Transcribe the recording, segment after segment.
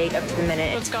Up to the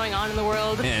minute. What's going on in the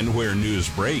world? And where news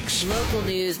breaks. Local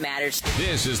news matters.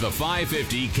 This is the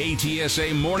 550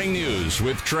 KTSA Morning News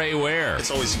with Trey Ware.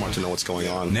 It's always smart to know what's going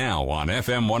on. Now on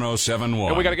FM 107.1.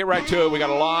 And we got to get right to it. We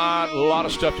got a lot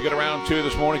of stuff to get around to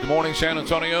this morning. Good morning, San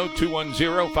Antonio,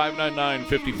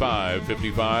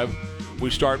 210-599-5555. We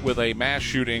start with a mass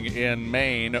shooting in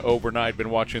Maine overnight.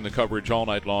 Been watching the coverage all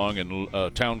night long in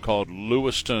a town called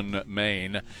Lewiston,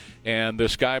 Maine. And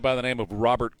this guy by the name of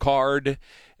Robert Card,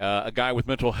 a guy with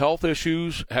mental health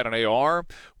issues, had an AR,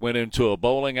 went into a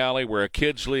bowling alley where a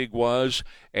kids' league was,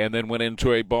 and then went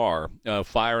into a bar,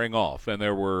 firing off. And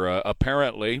there were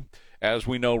apparently, as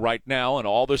we know right now, and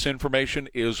all this information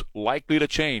is likely to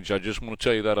change. I just want to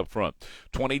tell you that up front.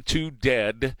 22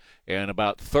 dead and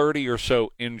about 30 or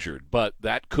so injured. But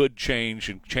that could change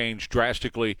and change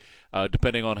drastically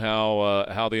depending on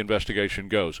how the investigation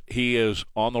goes. He is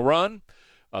on the run.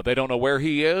 They don't know where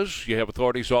he is. You have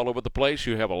authorities all over the place.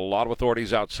 You have a lot of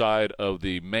authorities outside of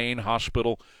the main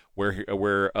hospital where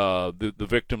the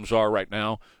victims are right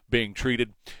now being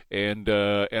treated. And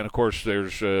of course,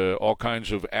 there's all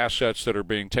kinds of assets that are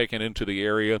being taken into the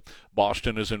area.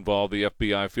 Boston is involved. The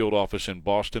FBI field office in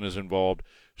Boston is involved,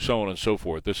 so on and so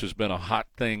forth. This has been a hot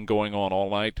thing going on all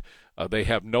night. They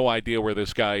have no idea where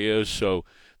this guy is, so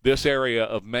this area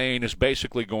of Maine is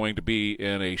basically going to be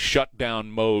in a shutdown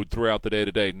mode throughout the day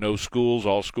today. No schools.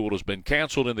 All school has been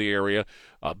canceled in the area.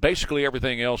 Basically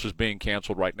everything else is being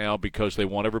canceled right now because they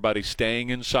want everybody staying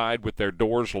inside with their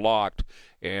doors locked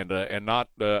and not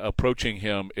approaching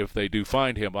him if they do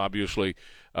find him. Obviously,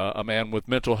 a man with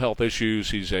mental health issues.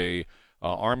 He's a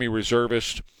Army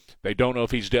reservist. They don't know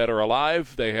if he's dead or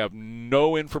alive. They have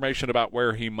no information about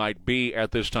where he might be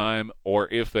at this time, or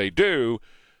if they do,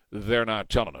 they're not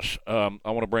telling us. I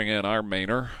want to bring in our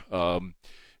Mainer,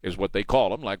 is what they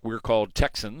call them, like we're called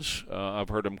Texans. I've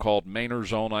heard them called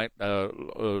Mainers all night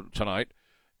tonight.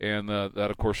 And that,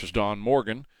 of course, is Don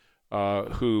Morgan,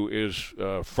 who is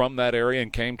from that area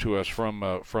and came to us from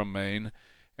Maine.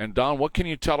 And, Don, what can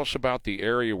you tell us about the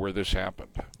area where this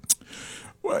happened?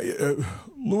 Well,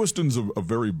 Lewiston's a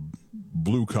very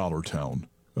blue-collar town.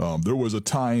 There was a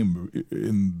time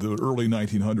in the early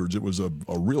 1900s, it was a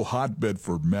real hotbed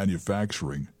for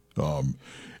manufacturing.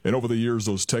 And over the years,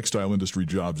 those textile industry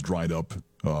jobs dried up.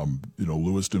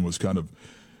 Lewiston was kind of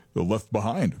left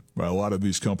behind by a lot of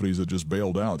these companies that just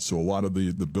bailed out. So a lot of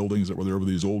the buildings that were there were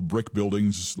these old brick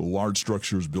buildings, the large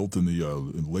structures built in the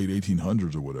late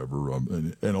 1800s or whatever.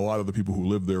 And a lot of the people who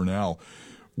live there now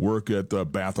work at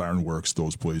Bath Iron Works,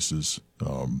 those places.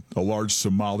 A large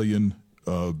Somalian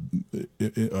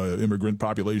immigrant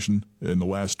population in the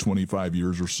last 25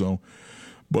 years or so,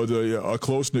 but a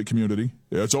close-knit community.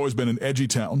 It's always been an edgy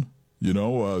town,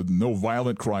 no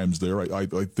violent crimes there. I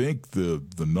think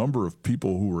the number of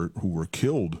people who were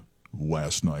killed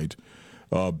last night,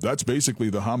 that's basically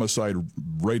the homicide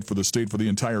rate for the state for the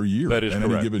entire year. That is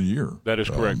correct. Any given year. That is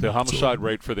correct. The homicide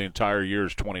rate for the entire year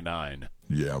is 29.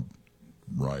 Yeah,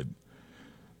 right.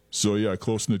 So yeah,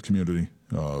 close-knit community.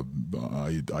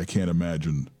 I can't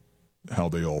imagine how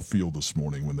they all feel this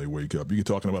morning when they wake up. You're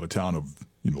talking about a town of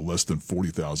less than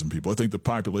 40,000 people. I think the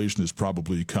population is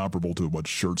probably comparable to what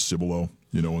Schertz-Cibolo,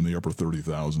 in the upper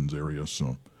 30,000s area.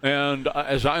 So, and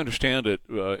as I understand it,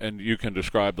 and you can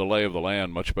describe the lay of the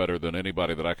land much better than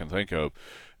anybody that I can think of.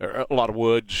 A lot of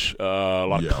woods, a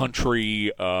lot of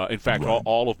country. In fact, right.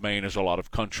 all of Maine is a lot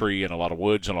of country and a lot of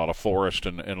woods and a lot of forest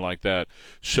and like that.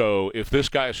 So if this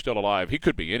guy is still alive, he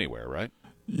could be anywhere, right?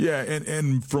 Yeah,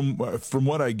 and from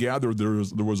what I gathered, there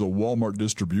was a Walmart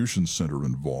distribution center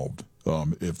involved.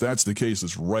 If that's the case,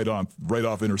 it's right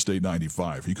off Interstate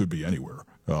 95. He could be anywhere.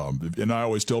 And I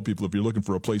always tell people, if you're looking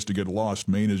for a place to get lost,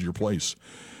 Maine is your place.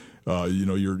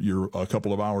 You're a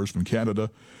couple of hours from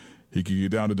Canada. He could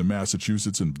get down into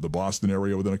Massachusetts and the Boston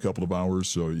area within a couple of hours.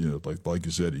 So, like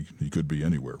you said, he could be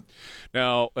anywhere.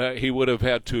 Now, he would have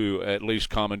had to at least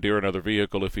commandeer another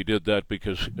vehicle if he did that,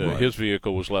 because his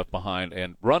vehicle was left behind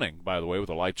and running, by the way, with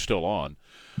the lights still on.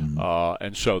 Mm-hmm.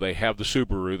 And so they have the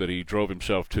Subaru that he drove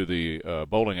himself to the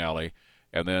bowling alley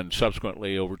and then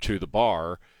subsequently over to the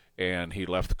bar. And he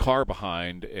left the car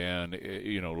behind and,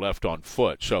 left on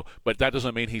foot. So, but that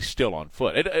doesn't mean he's still on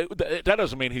foot. That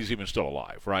doesn't mean he's even still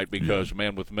alive, right? Because a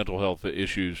man with mental health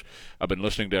issues, I've been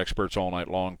listening to experts all night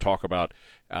long talk about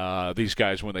these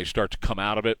guys when they start to come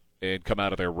out of it and come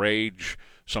out of their rage.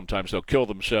 Sometimes they'll kill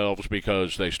themselves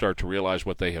because they start to realize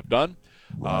what they have done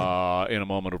in a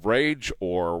moment of rage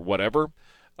or whatever.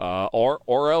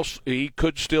 Or else he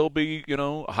could still be,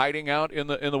 hiding out in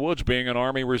the woods, being an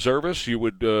Army reservist. You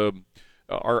would,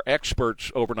 our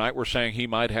experts overnight were saying he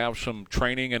might have some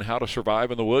training in how to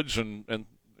survive in the woods and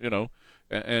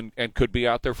and could be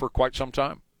out there for quite some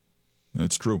time.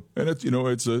 That's true, and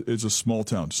it's a small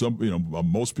town. Some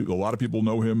most people, a lot of people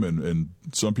know him, and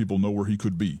some people know where he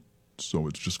could be. So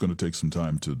it's just going to take some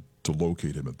time to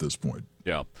locate him at this point.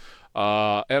 Yeah.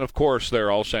 And, of course, they're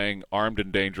all saying armed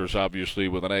and dangerous, obviously,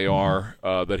 with an AR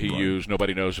that he used.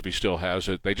 Nobody knows if he still has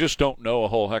it. They just don't know a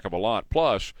whole heck of a lot.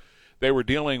 Plus, they were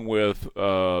dealing with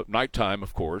nighttime,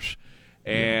 of course,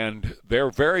 and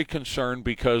they're very concerned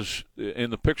because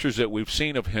in the pictures that we've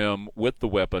seen of him with the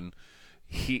weapon,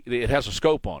 it has a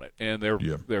scope on it. And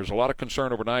there's a lot of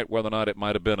concern overnight whether or not it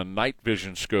might have been a night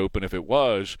vision scope. And if it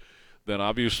was, then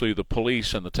obviously the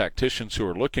police and the tacticians who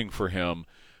are looking for him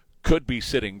could be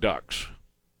sitting ducks.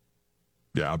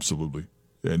 Yeah, absolutely.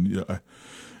 And I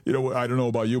don't know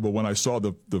about you, but when I saw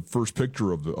the first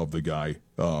picture of the guy,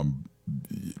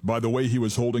 by the way he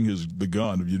was holding the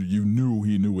gun, you knew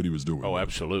he knew what he was doing. Oh,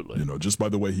 absolutely. Just by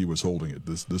the way he was holding it.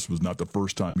 This was not the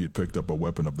first time he had picked up a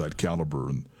weapon of that caliber,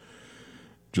 and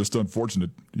just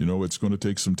unfortunate. It's going to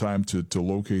take some time to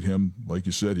locate him. Like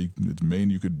you said, it's Maine.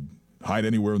 You could hide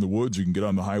anywhere in the woods. You can get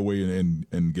on the highway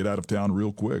and get out of town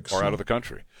real quick. Or out of the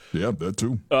country. Yeah, that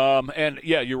too. And,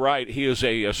 yeah, you're right. He is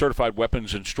a certified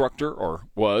weapons instructor, or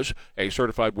was a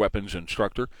certified weapons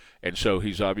instructor. And so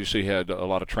he's obviously had a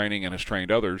lot of training and has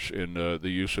trained others in the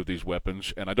use of these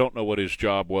weapons. And I don't know what his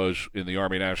job was in the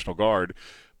Army National Guard,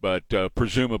 but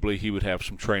presumably he would have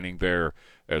some training there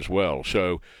as well.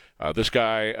 So this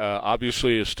guy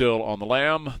obviously is still on the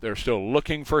lam. They're still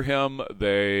looking for him.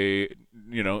 They're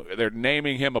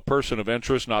naming him a person of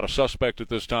interest, not a suspect at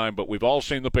this time, but we've all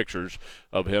seen the pictures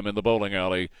of him in the bowling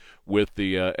alley with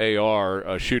the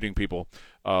AR shooting people.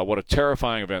 What a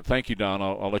terrifying event. Thank you, Don.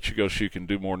 I'll let you go so you can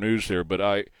do more news there. But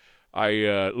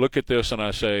I look at this and I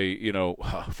say,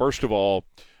 first of all,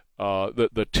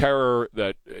 the terror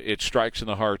that it strikes in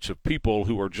the hearts of people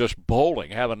who are just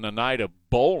bowling, having a night of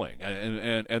bowling,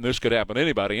 and this could happen to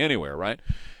anybody, anywhere, right?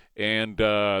 And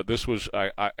this was,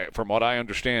 from what I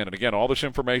understand, and again, all this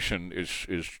information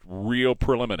is real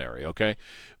preliminary, okay?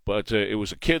 But it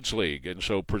was a kids' league, and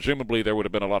so presumably there would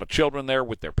have been a lot of children there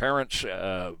with their parents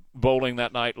bowling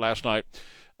last night,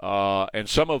 and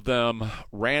some of them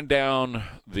ran down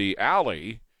the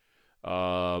alley,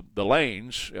 the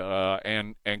lanes,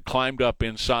 and climbed up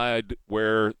inside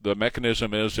where the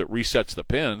mechanism is that resets the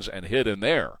pins and hid in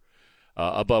there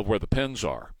above where the pins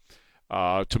are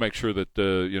to make sure that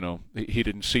he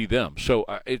didn't see them. So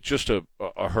it's just a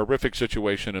horrific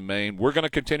situation in Maine. We're going to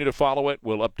continue to follow it.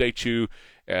 We'll update you.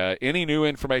 Any new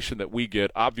information that we get,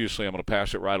 obviously I'm going to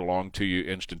pass it right along to you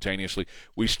instantaneously.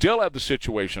 We still have the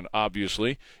situation,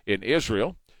 obviously, in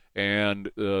Israel.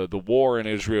 And the war in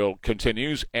Israel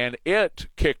continues, and it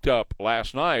kicked up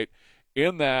last night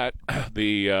in that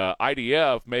the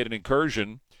IDF made an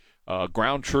incursion,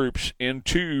 ground troops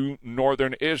into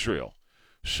northern Israel.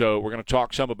 So we're going to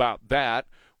talk some about that.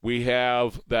 We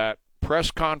have that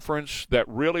press conference that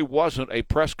really wasn't a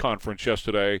press conference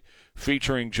yesterday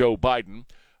featuring Joe Biden.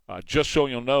 Just so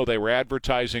you'll know, they were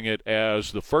advertising it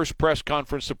as the first press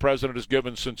conference the president has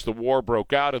given since the war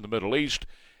broke out in the Middle East.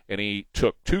 And he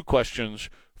took two questions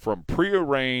from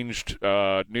prearranged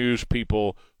news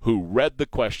people who read the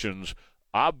questions.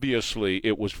 Obviously,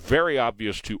 it was very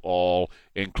obvious to all,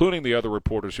 including the other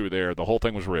reporters who were there, the whole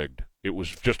thing was rigged. It was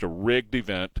just a rigged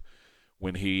event.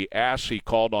 When he asked, he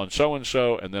called on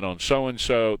so-and-so, and then on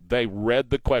so-and-so. They read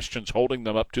the questions, holding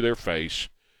them up to their face.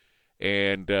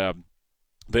 And then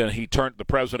the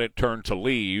president turned to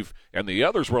leave, and the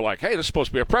others were like, hey, this is supposed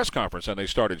to be a press conference. And they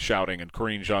started shouting, and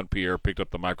Karine Jean-Pierre picked up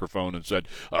the microphone and said,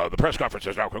 the press conference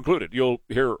is now concluded. You'll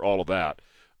hear all of that.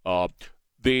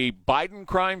 The Biden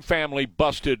crime family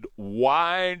busted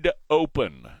wide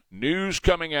open. News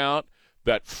coming out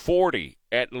that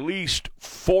at least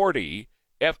 40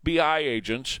 FBI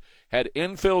agents had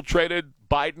infiltrated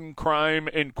Biden Crime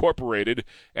Incorporated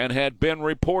and had been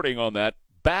reporting on that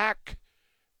back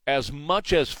as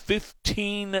much as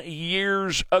 15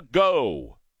 years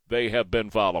ago. They have been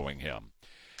following him.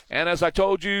 And as I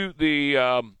told you,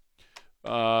 the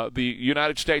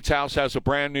United States House has a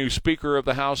brand new Speaker of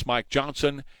the House, Mike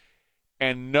Johnson.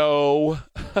 And no,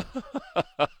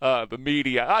 the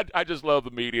media, I just love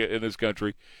the media in this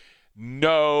country.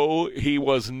 No, he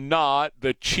was not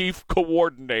the chief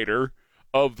coordinator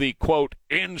of the, quote,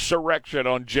 insurrection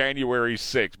on January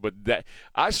 6th. But that,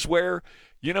 I swear,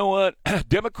 you know what?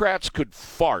 Democrats could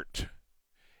fart,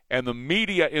 and the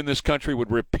media in this country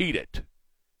would repeat it.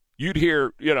 You'd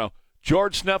hear,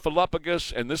 George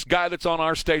Snuffleupagus and this guy that's on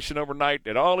our station overnight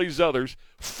and all these others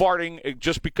farting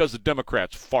just because the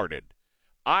Democrats farted.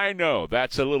 I know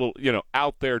that's a little,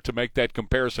 out there to make that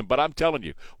comparison, but I'm telling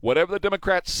you, whatever the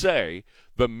Democrats say,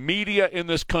 the media in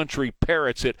this country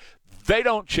parrots it. They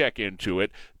don't check into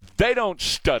it. They don't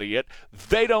study it.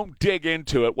 They don't dig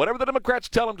into it. Whatever the Democrats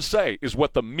tell them to say is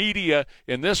what the media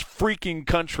in this freaking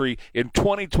country in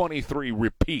 2023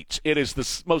 repeats. It is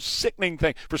the most sickening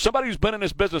thing. For somebody who's been in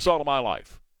this business all of my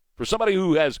life, for somebody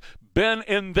who has been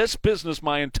in this business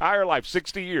my entire life,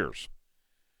 60 years,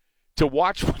 to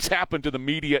watch what's happened to the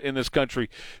media in this country,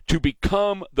 to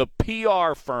become the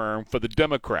PR firm for the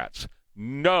Democrats.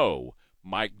 No,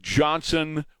 Mike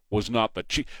Johnson was not the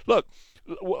chief. Look,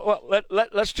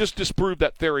 let's just disprove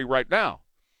that theory right now.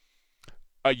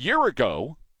 A year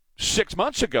ago, 6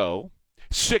 months ago,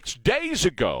 6 days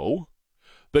ago,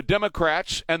 the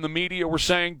Democrats and the media were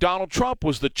saying Donald Trump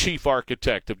was the chief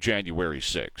architect of January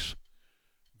 6th.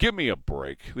 Give me a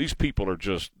break. These people are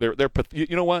just, they're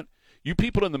you know what? You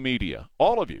people in the media,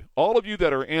 all of you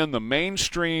that are in the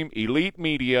mainstream elite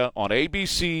media on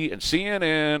ABC and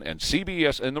CNN and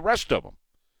CBS and the rest of them,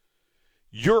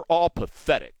 you're all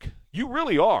pathetic. You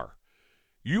really are.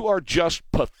 You are just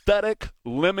pathetic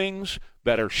lemmings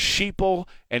that are sheeple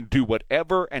and do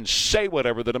whatever and say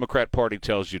whatever the Democrat Party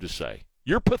tells you to say.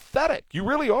 You're pathetic. You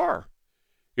really are.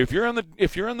 If you're in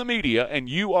the media and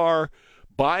you are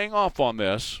buying off on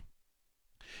this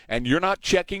and you're not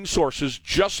checking sources,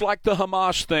 just like the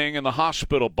Hamas thing and the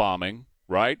hospital bombing,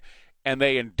 right? And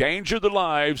they endanger the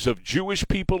lives of Jewish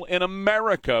people in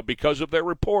America because of their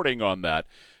reporting on that.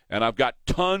 And I've got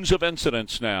tons of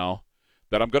incidents now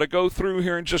that I'm going to go through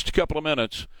here in just a couple of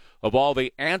minutes of all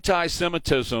the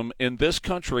anti-Semitism in this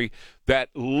country that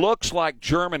looks like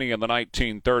Germany in the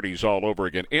 1930s all over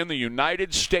again, in the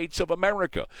United States of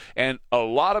America. And a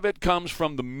lot of it comes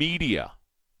from the media.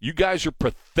 You guys are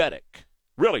pathetic.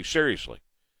 Really, seriously.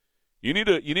 You need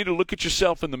to look at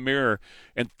yourself in the mirror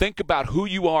and think about who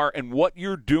you are and what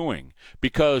you're doing,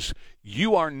 because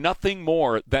you are nothing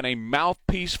more than a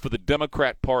mouthpiece for the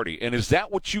Democrat Party. And is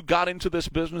that what you got into this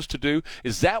business to do?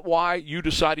 Is that why you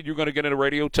decided you're going to get into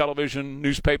radio, television,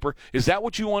 newspaper? Is that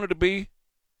what you wanted to be?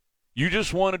 You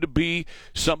just wanted to be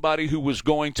somebody who was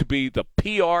going to be the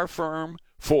PR firm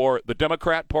for the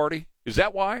Democrat Party? Is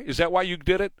that why? Is that why you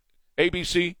did it?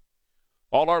 ABC?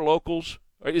 All our locals?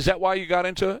 Is that why you got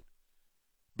into it?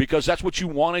 Because that's what you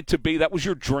wanted to be? That was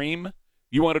your dream?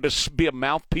 You wanted to be a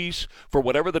mouthpiece for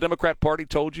whatever the Democrat Party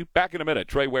told you? Back in a minute.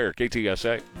 Trey Ware,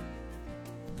 KTSA.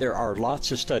 There are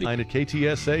lots of studies. At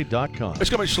KTSA.com. It's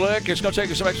going to be slick. It's going to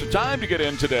take us some extra time to get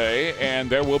in today, and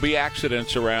there will be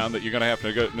accidents around that you're going to have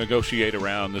to negotiate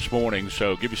around this morning,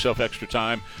 so give yourself extra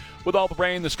time. With all the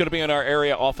rain that's going to be in our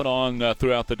area off and on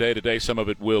throughout the day today, some of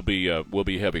it will be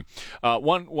heavy.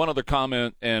 One other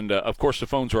comment, and of course the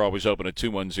phones are always open at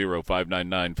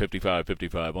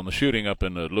 210-599-5555 on the shooting up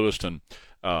in Lewiston,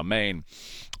 Maine.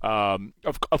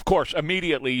 Of course,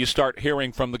 immediately you start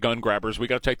hearing from the gun grabbers. We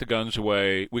got to take the guns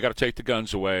away. We got to take the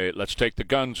guns away. Let's take the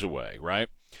guns away, right?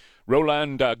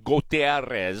 Roland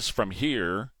Gutierrez from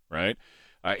here, right?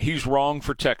 He's wrong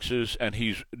for Texas, and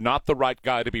he's not the right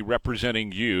guy to be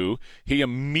representing you. He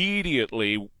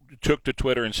immediately took to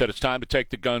Twitter and said, it's time to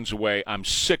take the guns away. I'm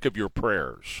sick of your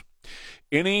prayers.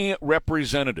 Any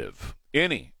representative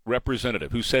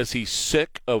who says he's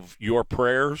sick of your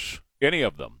prayers, any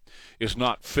of them, is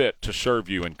not fit to serve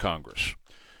you in Congress.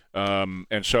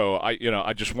 And so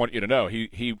I just want you to know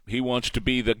he wants to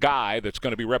be the guy that's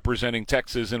going to be representing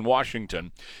Texas in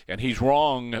Washington, and he's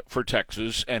wrong for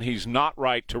Texas, and he's not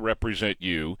right to represent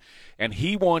you, and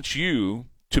he wants you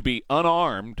to be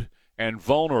unarmed and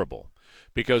vulnerable,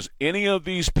 because any of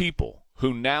these people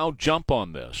who now jump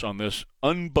on this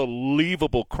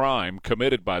unbelievable crime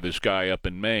committed by this guy up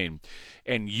in Maine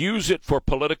and use it for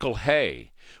political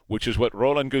hay, which is what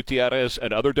Roland Gutierrez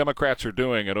and other Democrats are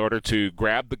doing in order to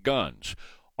grab the guns,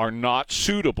 are not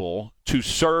suitable to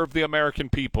serve the American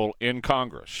people in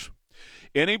Congress.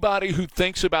 Anybody who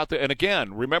thinks about that, and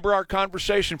again, remember our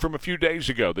conversation from a few days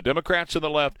ago, the Democrats and the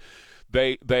left,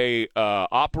 they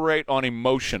operate on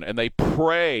emotion, and they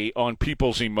prey on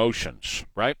people's emotions,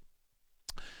 right?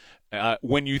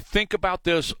 When you think about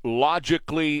this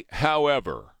logically,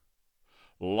 however,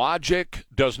 logic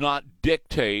does not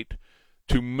dictate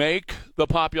to make the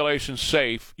population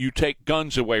safe, you take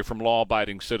guns away from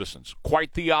law-abiding citizens.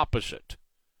 Quite the opposite.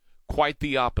 Quite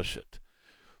the opposite.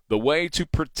 The way to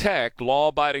protect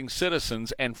law-abiding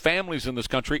citizens and families in this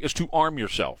country is to arm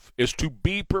yourself, is to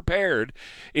be prepared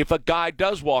if a guy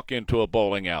does walk into a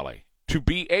bowling alley, to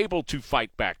be able to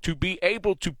fight back, to be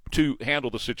able to handle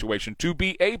the situation, to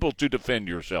be able to defend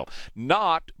yourself,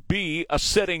 not be a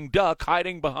sitting duck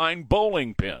hiding behind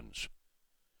bowling pins.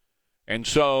 And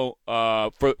so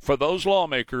for those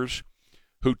lawmakers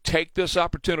who take this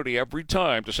opportunity every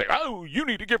time to say, oh, you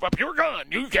need to give up your gun.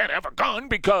 You can't have a gun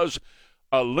because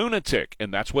a lunatic,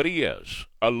 and that's what he is,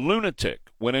 a lunatic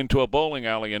went into a bowling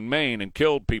alley in Maine and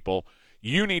killed people.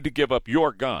 You need to give up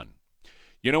your gun.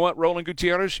 You know what, Roland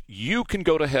Gutierrez? You can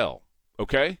go to hell,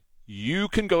 okay? You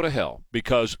can go to hell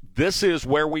because this is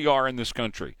where we are in this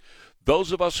country.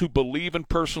 Those of us who believe in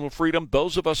personal freedom,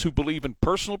 those of us who believe in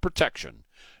personal protection,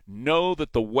 know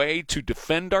that the way to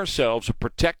defend ourselves and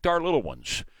protect our little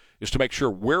ones is to make sure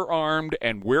we're armed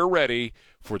and we're ready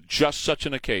for just such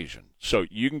an occasion. So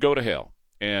you can go to hell.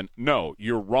 And no,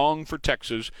 you're wrong for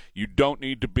Texas. You don't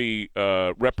need to be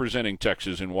representing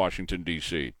Texas in Washington,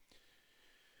 D.C.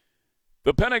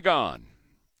 The Pentagon.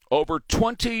 Over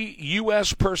 20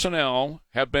 U.S. personnel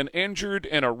have been injured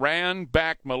in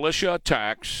Iran-backed militia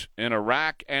attacks in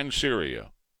Iraq and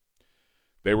Syria.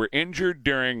 They were injured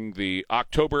during the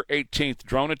October 18th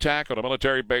drone attack on a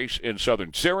military base in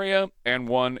southern Syria and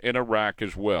one in Iraq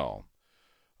as well.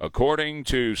 According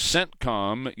to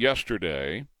CENTCOM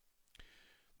yesterday,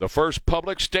 the first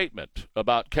public statement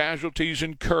about casualties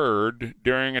incurred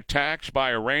during attacks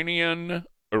by Iranian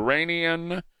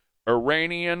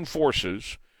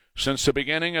forces since the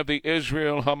beginning of the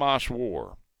Israel-Hamas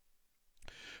war.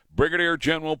 Brigadier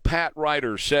General Pat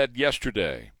Ryder said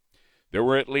yesterday there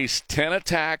were at least 10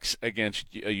 attacks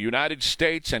against United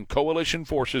States and coalition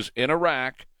forces in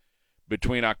Iraq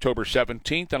between October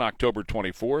 17th and October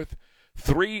 24th,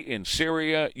 3 in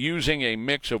Syria using a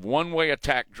mix of one-way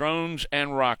attack drones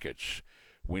and rockets.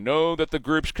 We know that the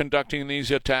groups conducting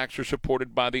these attacks are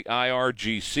supported by the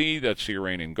IRGC, that's the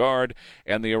Iranian Guard,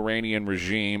 and the Iranian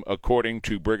regime, according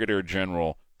to Brigadier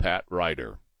General Pat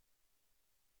Ryder.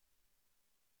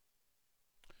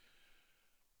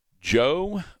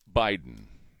 Joe Biden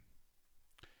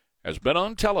has been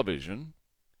on television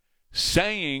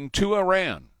saying to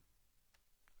Iran,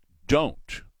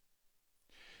 don't.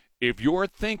 If you're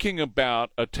thinking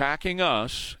about attacking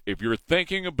us, if you're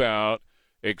thinking about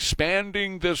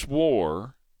expanding this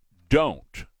war,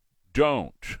 don't,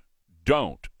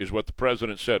 is what the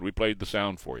president said. We played the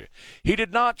sound for you. He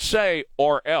did not say,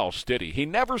 or else, did he? He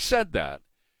never said that.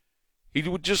 He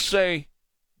would just say,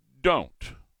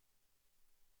 don't.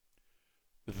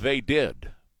 They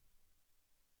did.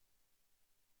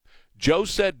 Joe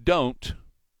said, don't.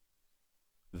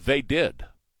 They did.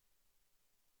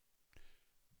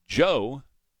 Joe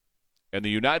and the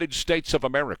United States of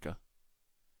America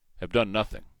have done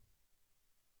nothing.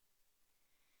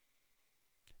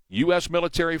 U.S.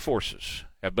 military forces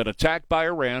have been attacked by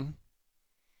Iran.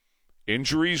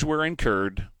 Injuries were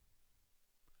incurred.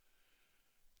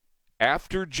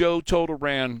 After Joe told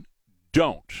Iran,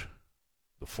 don't,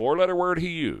 the four-letter word he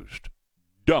used,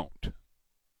 don't,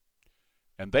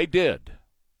 and they did.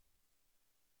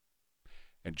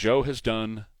 And Joe has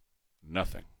done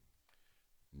nothing.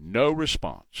 No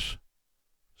response.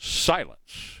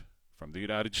 Silence from the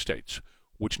United States,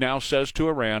 which now says to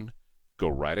Iran, go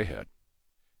right ahead.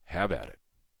 Have at it.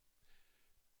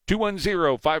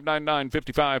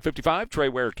 210-599-5555. Trey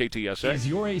Ware, KTSA. Is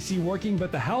your AC working,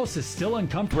 but the house is still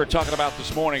uncomfortable? We're talking about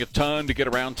this morning, a ton to get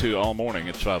around to all morning.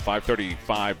 It's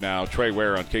 5:35 now. Trey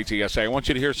Ware on KTSA. I want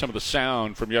you to hear some of the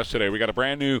sound from yesterday. We got a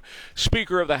brand new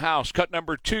Speaker of the House, cut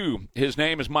number 2. His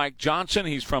name is Mike Johnson.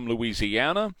 He's from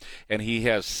Louisiana, and he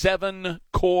has 7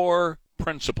 core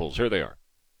principles. Here they are.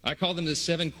 I call them the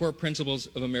 7 core principles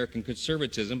of American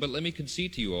conservatism, but let me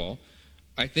concede to you all,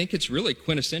 I think it's really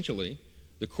quintessentially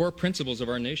the core principles of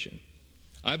our nation.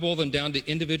 I boil them down to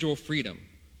individual freedom,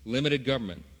 limited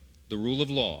government, the rule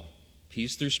of law,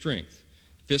 peace through strength,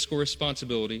 fiscal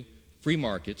responsibility, free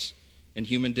markets, and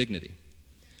human dignity.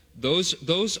 Those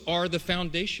are the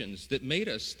foundations that made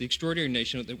us the extraordinary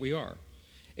nation that we are.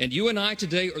 And you and I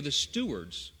today are the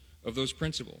stewards of those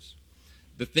principles.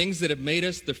 The things that have made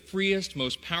us the freest,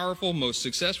 most powerful, most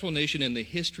successful nation in the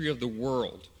history of the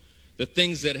world. The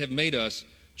things that have made us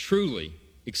truly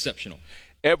exceptional.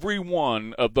 Every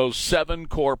one of those 7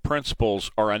 core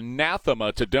principles are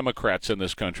anathema to Democrats in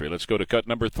this country. Let's go to cut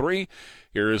number 3.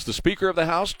 Here is the Speaker of the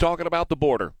House talking about the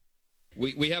border.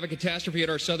 We have a catastrophe at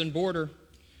our southern border.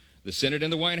 The Senate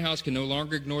and the White House can no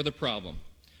longer ignore the problem.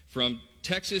 From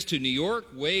Texas to New York,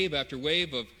 wave after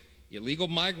wave of illegal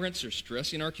migrants are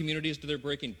stressing our communities to their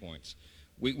breaking points.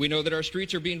 We know that our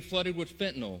streets are being flooded with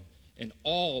fentanyl, and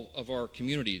all of our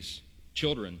communities,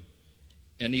 children,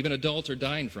 and even adults are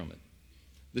dying from it.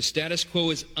 The status quo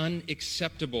is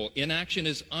unacceptable. Inaction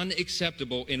is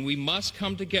unacceptable, and we must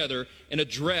come together and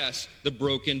address the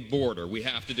broken border. We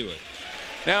have to do it.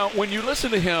 Now, when you listen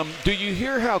to him, do you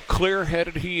hear how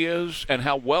clear-headed he is and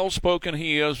how well-spoken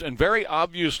he is and very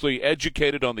obviously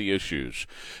educated on the issues?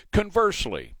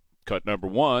 Conversely, cut number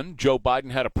one, Joe Biden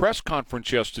had a press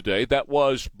conference yesterday that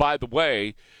was, by the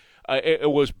way, it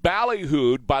was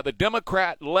ballyhooed by the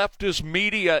Democrat leftist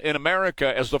media in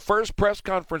America as the first press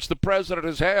conference the president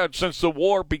has had since the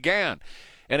war began.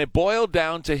 And it boiled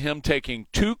down to him taking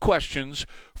two questions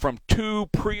from two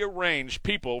prearranged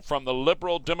people from the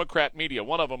liberal Democrat media.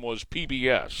 One of them was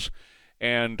PBS.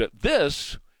 And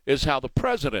this is how the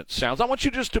president sounds. I want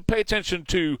you just to pay attention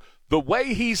to the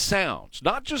way he sounds,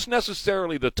 not just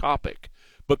necessarily the topic,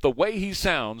 but the way he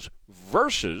sounds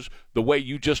versus the way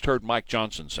you just heard Mike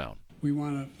Johnson sound. We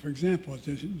want to, for example, at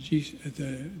the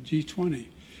G20,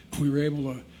 we were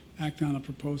able to act on a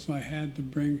proposal I had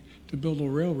to build a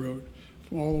railroad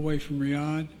all the way from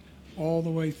Riyadh, all the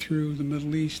way through the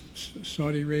Middle East,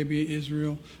 Saudi Arabia,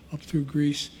 Israel, up through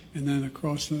Greece, and then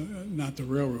across, not the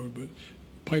railroad, but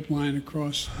pipeline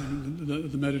across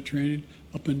the Mediterranean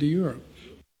up into Europe.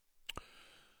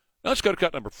 Now let's go to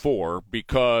cut number 4,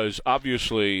 because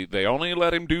obviously they only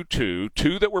let him do two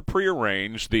that were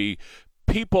prearranged. The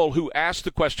people who asked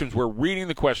the questions were reading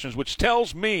the questions, which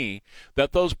tells me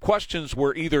that those questions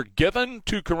were either given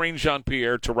to Karine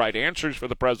Jean-Pierre to write answers for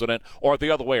the president or the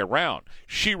other way around.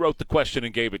 She wrote the question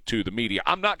and gave it to the media.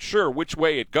 I'm not sure which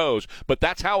way it goes, but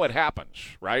that's how it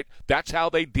happens, right? That's how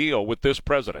they deal with this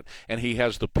president. And he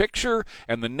has the picture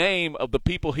and the name of the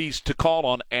people he's to call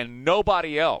on and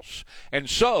nobody else. And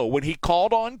so when he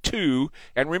called on two,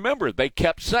 and remember, they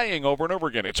kept saying over and over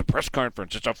again, it's a press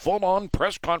conference. It's a full-on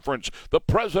press conference. The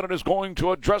president is going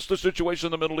to address the situation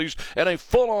in the Middle East in a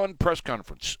full-on press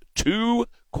conference. Two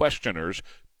questioners,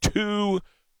 two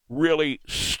really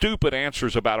stupid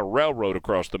answers about a railroad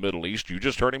across the Middle East. You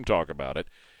just heard him talk about it.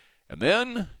 And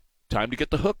then, time to get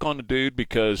the hook on the dude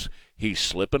because he's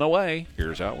slipping away.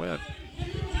 Here's how it went.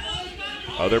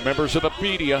 Other members of the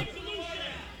media.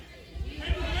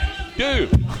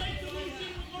 Dude.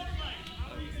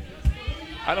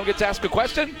 I don't get to ask a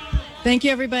question? Thank you,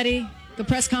 everybody. The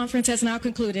press conference has now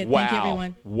concluded. Wow. Thank you,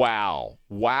 everyone. Wow,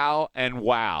 and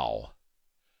wow.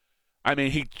 I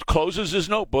mean, he closes his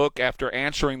notebook after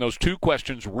answering those two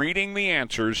questions, reading the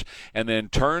answers, and then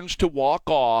turns to walk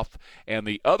off. And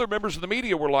the other members of the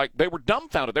media were like, they were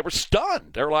dumbfounded. They were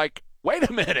stunned. They're like, wait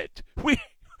a minute. We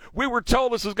were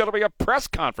told this was going to be a press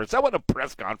conference. That wasn't a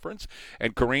press conference.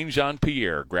 And Karine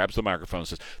Jean-Pierre grabs the microphone and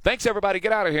says, thanks, everybody.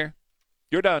 Get out of here.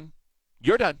 You're done.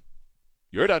 You're done.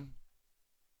 You're done.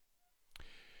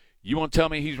 You want to tell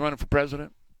me he's running for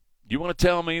president? You want to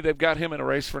tell me they've got him in a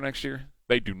race for next year?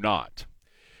 They do not.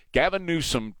 Gavin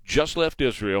Newsom just left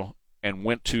Israel and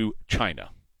went to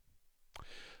China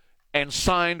and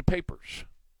signed papers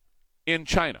in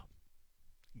China.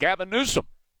 Gavin Newsom,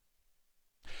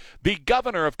 the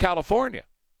governor of California,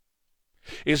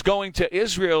 is going to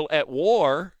Israel at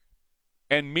war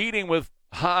and meeting with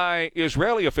high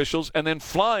Israeli officials and then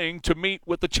flying to meet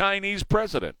with the Chinese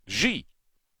president, Xi.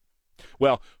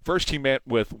 Well, first he met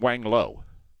with Wang Lo,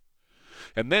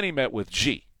 and then he met with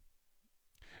Xi.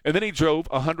 And then he drove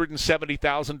a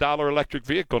 $170,000 electric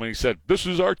vehicle, and he said, this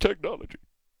is our technology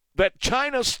that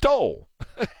China stole.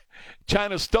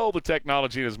 China stole the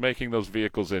technology and is making those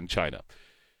vehicles in China.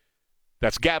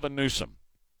 That's Gavin Newsom.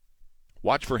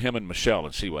 Watch for him and Michelle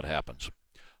and see what happens.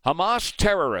 Hamas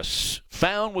terrorists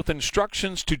found with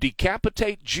instructions to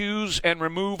decapitate Jews and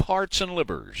remove hearts and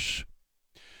livers.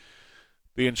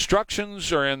 The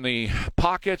instructions are in the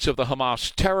pockets of the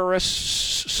Hamas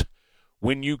terrorists.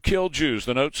 When you kill Jews,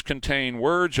 the notes contain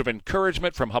words of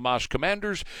encouragement from Hamas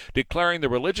commanders declaring the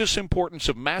religious importance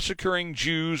of massacring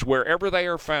Jews wherever they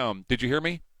are found. Did you hear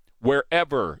me?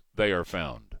 Wherever they are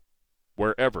found.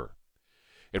 Wherever.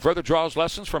 It further draws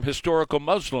lessons from historical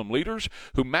Muslim leaders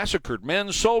who massacred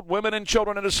men, sold women and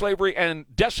children into slavery, and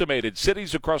decimated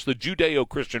cities across the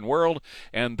Judeo-Christian world.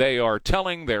 And they are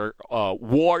telling their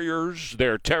warriors,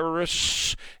 their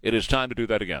terrorists, it is time to do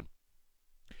that again.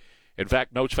 In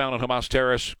fact, notes found on Hamas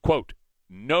terrorists, quote,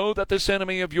 know that this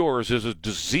enemy of yours is a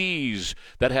disease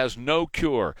that has no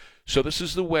cure. So this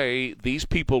is the way these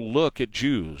people look at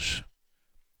Jews.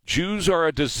 Jews are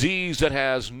a disease that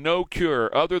has no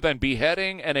cure other than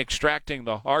beheading and extracting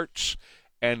the hearts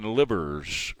and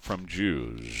livers from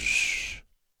Jews.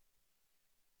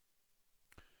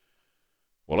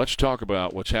 Well, let's talk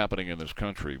about what's happening in this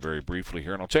country very briefly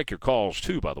here. And I'll take your calls,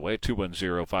 too, by the way,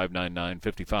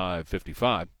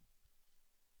 210-599-5555.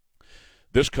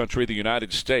 This country, the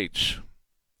United States,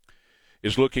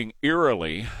 is looking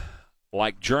eerily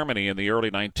like Germany in the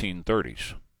early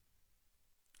 1930s.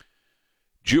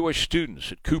 Jewish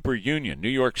students at Cooper Union, New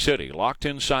York City, locked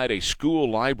inside a school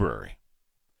library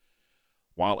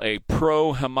while a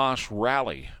pro-Hamas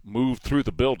rally moved through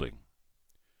the building.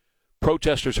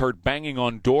 Protesters heard banging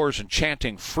on doors and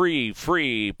chanting, "Free,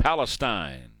 free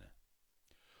Palestine."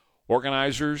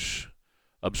 Organizers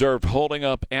observed holding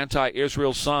up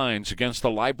anti-Israel signs against the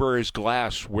library's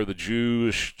glass where the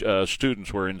Jewish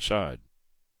students were inside.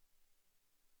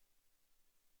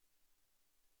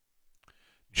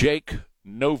 Jake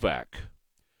Novak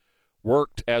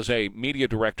worked as a media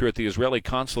director at the Israeli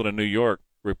consulate in New York,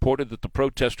 reported that the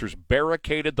protesters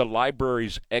barricaded the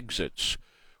library's exits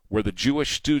where the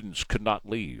Jewish students could not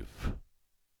leave.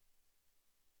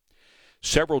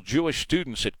 Several Jewish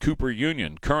students at Cooper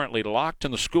Union currently locked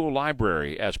in the school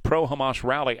library as pro-Hamas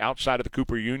rally outside of the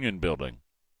Cooper Union building.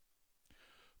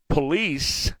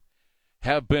 Police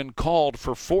have been called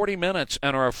for 40 minutes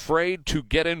and are afraid to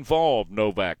get involved,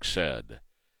 Novak said.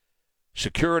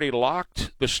 Security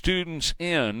locked the students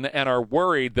in and are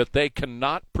worried that they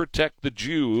cannot protect the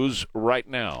Jews right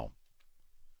now.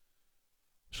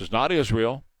 This is not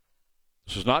Israel.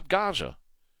 This is not Gaza.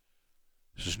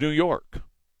 This is New York.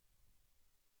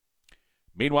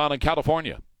 Meanwhile, in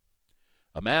California,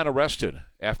 a man arrested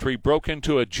after he broke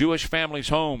into a Jewish family's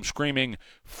home screaming,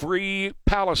 "Free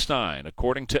Palestine,"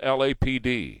 according to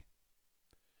LAPD.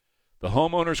 The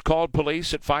homeowners called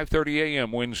police at 5:30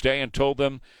 a.m. Wednesday and told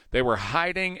them they were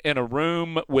hiding in a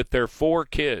room with their 4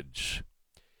 kids.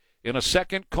 In a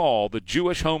second call, the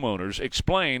Jewish homeowners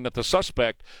explained that the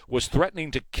suspect was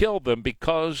threatening to kill them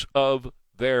because of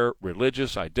their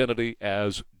religious identity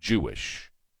as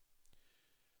Jewish.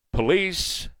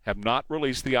 Police have not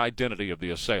released the identity of the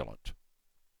assailant.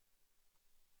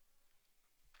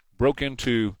 Broke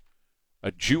into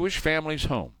a Jewish family's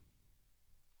home.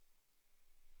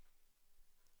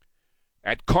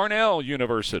 At Cornell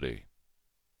University,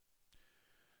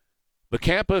 the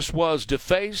campus was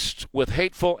defaced with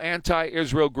hateful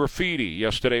anti-Israel graffiti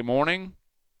yesterday morning.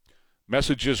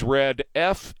 Messages read,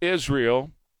 "F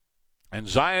Israel," and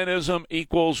 "Zionism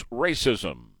equals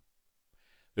racism."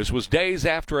 This was days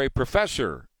after a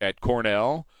professor at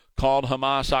Cornell called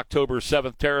Hamas' October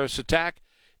 7th terrorist attack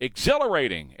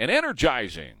exhilarating and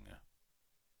energizing.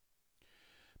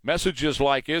 Messages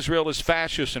like "Israel is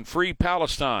fascist" and "Free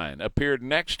Palestine" appeared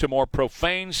next to more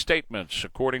profane statements,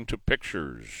 according to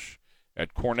pictures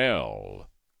at Cornell.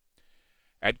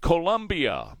 At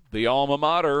Columbia, the alma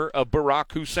mater of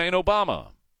Barack Hussein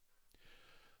Obama,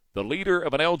 the leader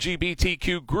of an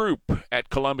LGBTQ group at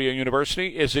Columbia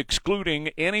University is excluding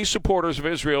any supporters of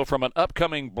Israel from an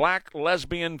upcoming black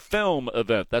lesbian film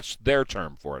event. That's their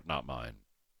term for it, not mine.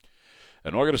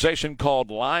 An organization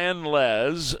called Lion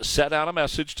Les sent out a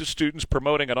message to students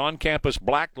promoting an on-campus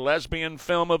black lesbian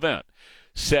film event.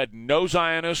 Said, "No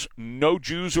Zionists, no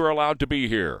Jews are allowed to be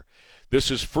here.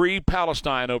 This is Free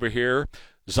Palestine over here.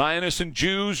 Zionists and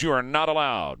Jews, you are not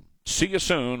allowed. See you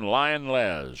soon, Lion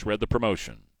Les," read the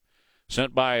promotion.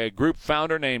 Sent by a group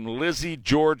founder named Lizzie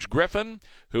George Griffin,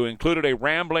 who included a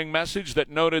rambling message that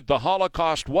noted the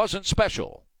Holocaust wasn't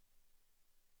special.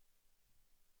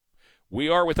 "We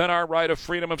are within our right of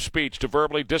freedom of speech to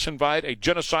verbally disinvite a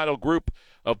genocidal group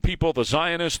of people, the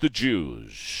Zionists, the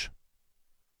Jews.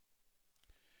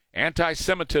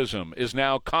 Anti-Semitism is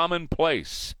now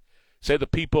commonplace," say the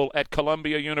people at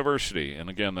Columbia University. And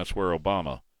again, that's where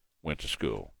Obama went to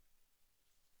school.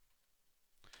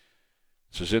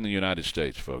 This is in the United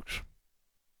States, folks.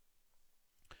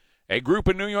 A group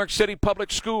in New York City public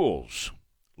schools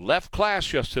left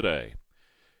class yesterday,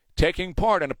 taking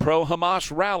part in a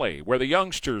pro-Hamas rally where the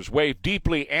youngsters waved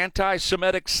deeply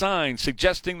anti-Semitic signs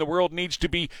suggesting the world needs to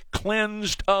be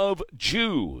cleansed of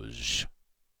Jews.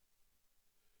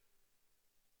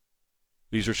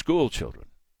 These are school children.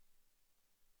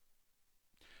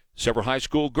 Several high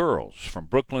school girls from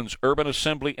Brooklyn's Urban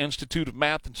Assembly Institute of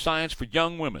Math and Science for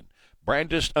Young Women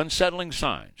brandished unsettling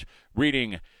signs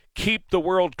reading, "Keep the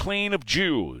world clean of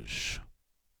Jews."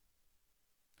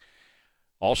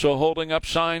 Also holding up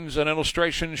signs and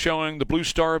illustrations showing the Blue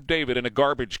Star of David in a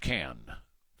garbage can.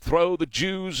 "Throw the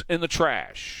Jews in the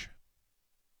trash."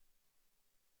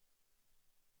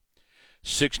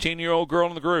 16-year-old girl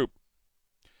in the group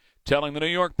telling the New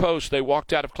York Post they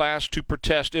walked out of class to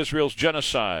protest Israel's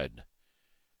genocide.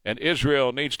 And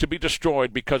Israel needs to be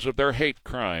destroyed because of their hate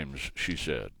crimes, she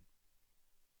said.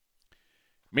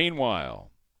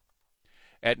 Meanwhile,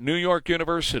 at New York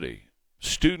University,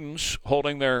 students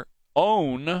holding their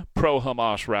own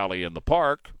pro-Hamas rally in the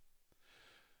park,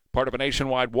 part of a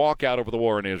nationwide walkout over the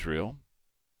war in Israel,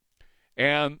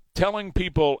 and telling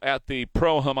people at the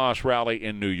pro-Hamas rally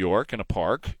in New York in a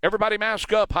park, "Everybody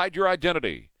mask up, hide your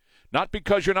identity. Not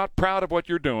because you're not proud of what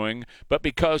you're doing, but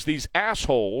because these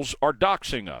assholes are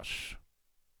doxing us.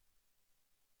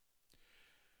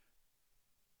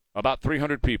 About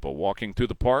 300 people walking through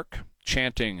the park,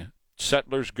 chanting,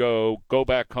 "Settlers go, go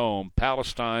back home,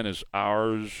 Palestine is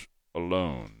ours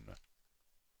alone."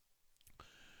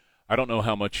 I don't know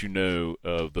how much you know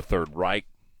of the Third Reich,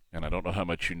 and I don't know how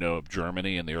much you know of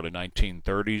Germany in the early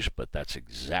 1930s, but that's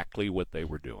exactly what they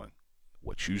were doing.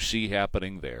 What you see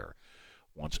happening there.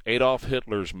 Once Adolf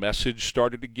Hitler's message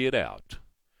started to get out,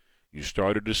 you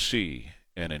started to see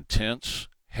an intense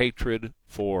hatred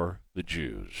for the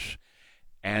Jews.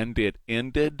 And it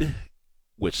ended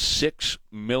with 6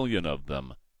 million of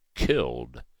them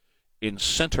killed,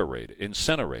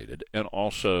 incinerated, and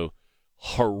also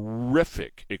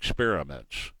horrific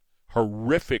experiments,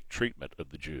 horrific treatment of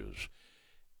the Jews.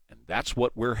 And that's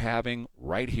what we're having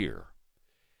right here.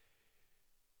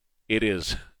 It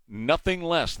is nothing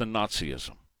less than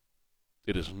Nazism.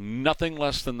 It is nothing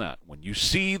less than that. When you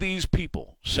see these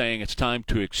people saying it's time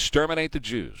to exterminate the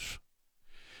Jews,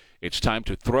 it's time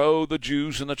to throw the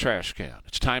Jews in the trash can,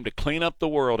 it's time to clean up the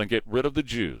world and get rid of the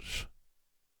Jews,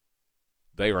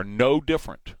 they are no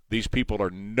different. These people are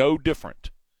no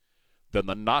different than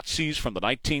the Nazis from the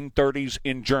 1930s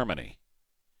in Germany.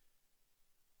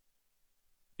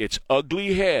 Its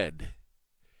ugly head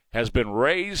has been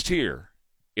raised here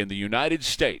in the United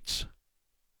States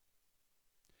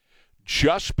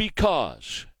just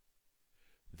because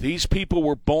these people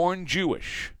were born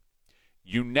Jewish.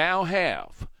 You now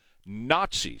have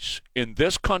Nazis in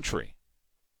this country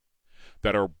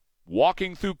that are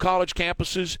walking through college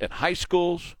campuses and high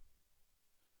schools,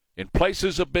 in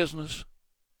places of business,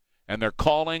 and they're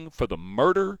calling for the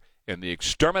murder and the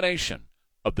extermination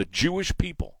of the Jewish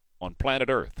people on planet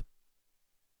Earth.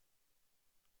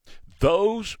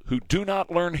 Those who do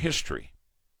not learn history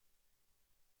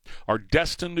are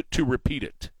destined to repeat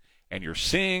it, and you're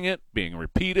seeing it being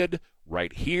repeated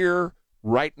right here,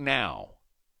 right now.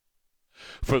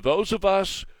 For those of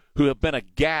us who have been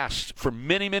aghast for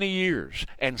many, many years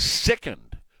and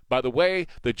sickened by the way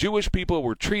the Jewish people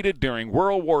were treated during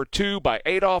World War II by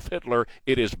Adolf Hitler,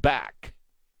 it is back.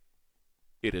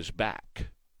 It is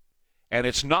back. And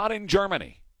it's not in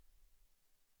Germany.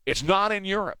 It's not in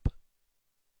Europe.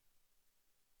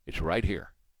 It's right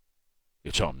here.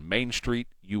 It's on Main Street,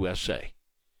 USA.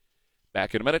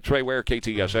 Back in a minute. Trey Ware,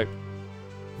 KTSA.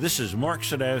 This is Mark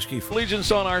Sadowski. Allegiance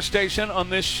on our station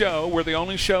on this show. We're the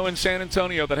only show in San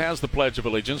Antonio that has the Pledge of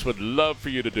Allegiance. Would love for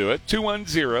you to do it.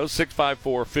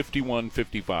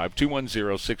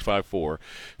 210-654-5155.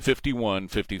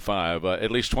 210-654-5155. At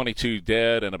least 22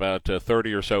 dead and about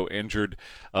 30 or so injured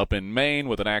up in Maine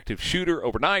with an active shooter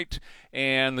overnight.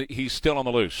 And he's still on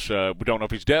the loose. We don't know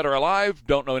if he's dead or alive.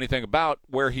 Don't know anything about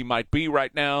where he might be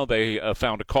right now. They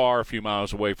found a car a few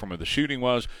miles away from where the shooting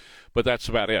was. But that's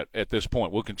about it at this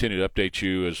point. We'll continue to update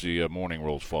you as the morning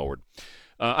rolls forward.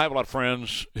 I have a lot of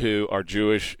friends who are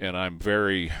Jewish, and I'm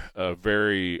very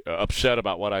upset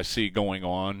about what I see going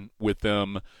on with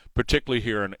them, particularly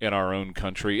here in our own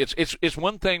country. It's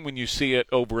one thing when you see it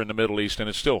over in the Middle East, and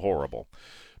it's still horrible.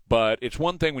 But it's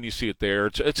one thing when you see it there.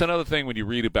 It's another thing when you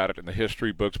read about it in the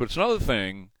history books. But it's another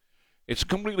thing. It's a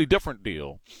completely different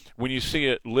deal when you see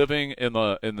it living in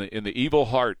the evil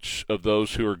hearts of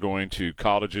those who are going to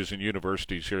colleges and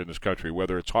universities here in this country,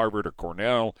 whether it's Harvard or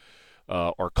Cornell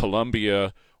or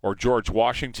Columbia or George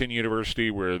Washington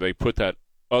University, where they put that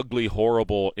ugly,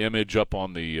 horrible image up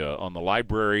on the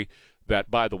library. That,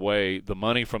 by the way, the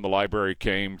money from the library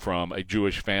came from a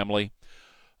Jewish family.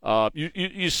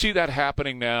 You see that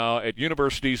happening now at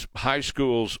universities, high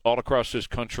schools all across this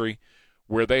country,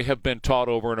 where they have been taught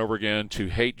over and over again to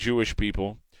hate Jewish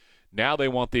people. Now they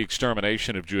want the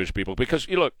extermination of Jewish people because,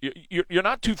 look, you're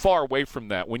not too far away from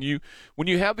that. When you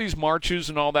have these marches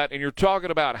and all that, and you're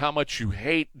talking about how much you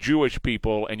hate Jewish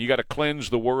people and you got to cleanse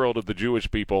the world of the Jewish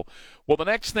people, well, the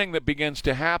next thing that begins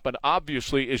to happen,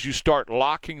 obviously, is you start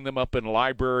locking them up in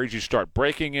libraries, you start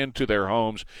breaking into their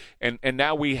homes, and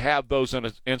now we have those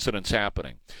incidents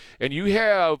happening. And you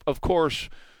have, of course,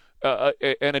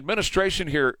 an administration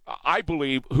here, I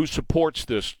believe, who supports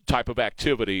this type of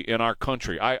activity in our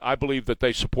country. I believe that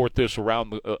they support this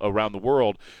around the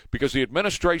world because the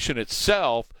administration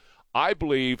itself, I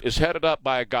believe, is headed up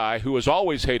by a guy who has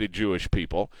always hated Jewish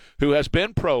people, who has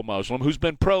been pro-Muslim, who's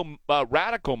been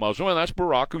pro-radical Muslim, and that's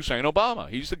Barack Hussein Obama.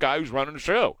 He's the guy who's running the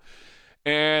show.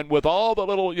 And with all the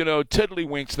little,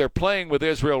 tiddlywinks they're playing with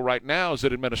Israel right now as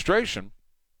an administration,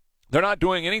 they're not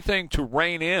doing anything to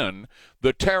rein in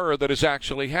the terror that is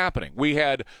actually happening. We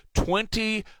had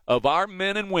 20 of our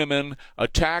men and women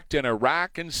attacked in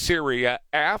Iraq and Syria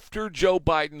after Joe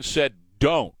Biden said,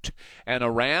 don't. And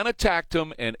Iran attacked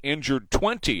them and injured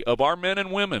 20 of our men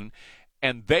and women,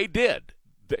 and they did.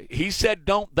 He said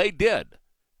don't, they did.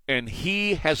 And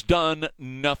he has done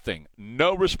nothing.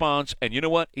 No response. And you know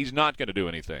what? He's not going to do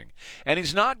anything. And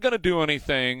he's not going to do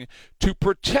anything to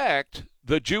protect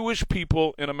the Jewish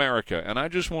people in America. And I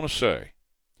just want to say,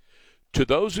 to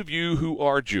those of you who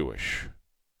are Jewish,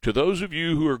 to those of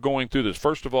you who are going through this,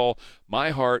 first of all, my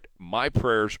heart, my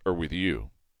prayers are with you.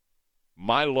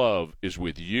 My love is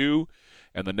with you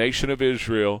and the nation of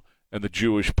Israel and the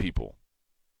Jewish people.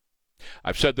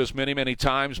 I've said this many, many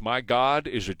times. My God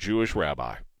is a Jewish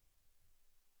rabbi.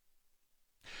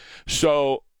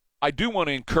 So I do want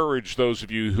to encourage those of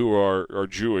you who are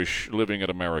Jewish living in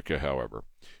America, however.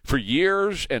 For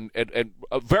years and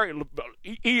very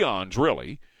eons,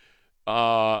 really,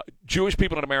 Jewish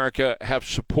people in America have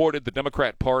supported the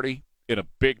Democrat Party in a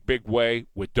big, big way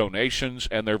with donations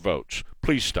and their votes.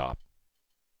 Please stop.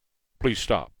 Please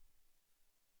stop.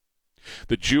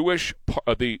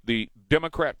 The the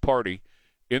Democrat Party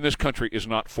in this country is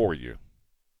not for you.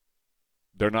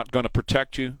 They're not going to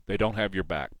protect you. They don't have your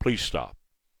back. Please stop.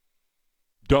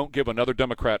 Don't give another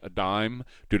Democrat a dime.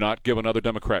 Do not give another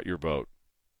Democrat your vote.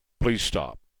 Please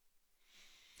stop.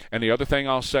 And the other thing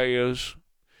I'll say is,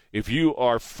 if you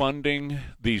are funding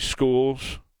these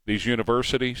schools, these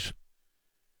universities,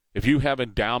 if you have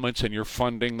endowments and you're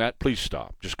funding that, please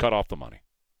stop. Just cut off the money.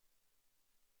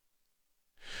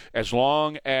 As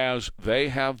long as they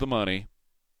have the money,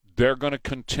 they're going to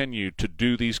continue to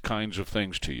do these kinds of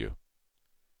things to you.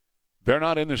 They're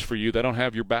not in this for you. They don't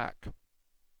have your back.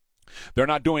 They're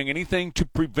not doing anything to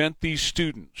prevent these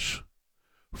students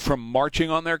from marching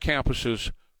on their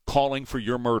campuses calling for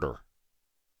your murder.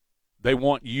 They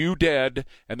want you dead,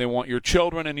 and they want your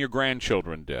children and your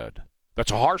grandchildren dead.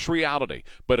 That's a harsh reality,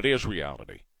 but it is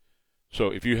reality. So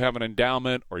if you have an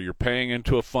endowment or you're paying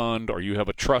into a fund or you have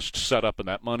a trust set up and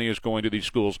that money is going to these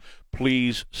schools,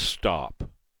 please stop.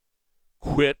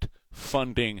 Quit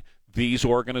funding these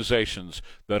organizations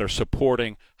that are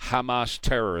supporting Hamas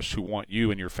terrorists who want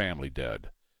you and your family dead.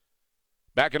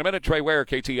 Back in a minute, Trey Ware,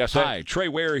 KTSA. Hi, Trey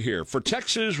Ware here for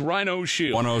Texas Rhino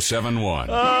Shield.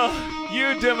 107.1.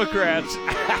 You Democrats.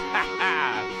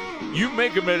 You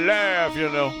making me laugh, you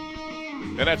know.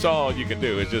 And that's all you can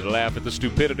do is just laugh at the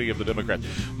stupidity of the Democrats.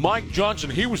 Mike Johnson,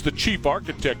 he was the chief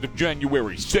architect of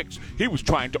January 6th. He was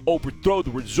trying to overthrow the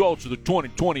results of the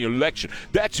 2020 election.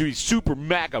 That's who he's, super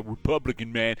MAGA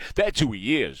Republican, man. That's who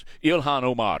he is. Ilhan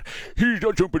Omar. He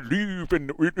doesn't believe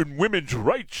in women's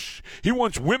rights. He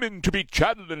wants women to be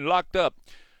chattel and locked up.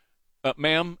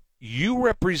 Ma'am, you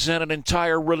represent an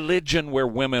entire religion where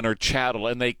women are chattel,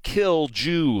 and they kill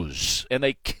Jews, and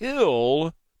they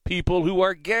kill people who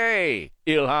are gay,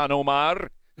 Ilhan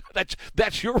Omar.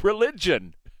 That's your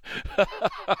religion.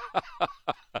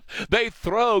 They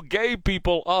throw gay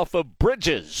people off of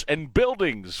bridges and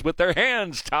buildings with their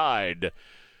hands tied.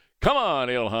 Come on,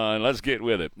 Ilhan, let's get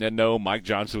with it. And no, Mike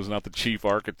Johnson was not the chief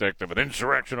architect of an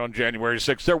insurrection on January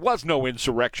 6th. There was no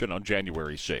insurrection on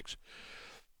January 6th.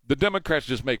 The Democrats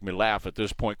just make me laugh at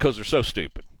this point because they're so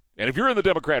stupid. And if you're in the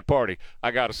Democrat Party,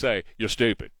 I got to say, you're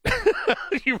stupid.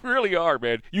 You really are,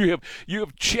 man. You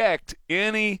have checked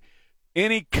any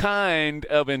kind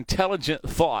of intelligent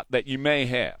thought that you may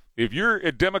have. If you're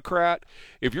a Democrat,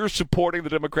 if you're supporting the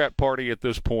Democrat Party at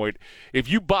this point, if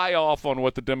you buy off on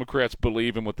what the Democrats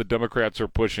believe and what the Democrats are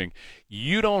pushing,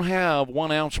 you don't have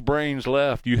 1 ounce brains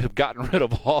left. You have gotten rid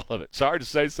of all of it. Sorry to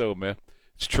say so, man.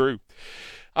 It's true.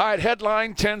 All right,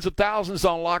 headline, tens of thousands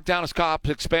on lockdown as cops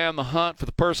expand the hunt for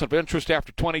the person of interest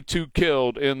after 22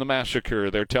 killed in the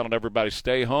massacre. They're telling everybody,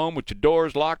 stay home with your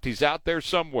doors locked. He's out there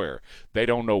somewhere. They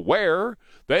don't know where.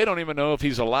 They don't even know if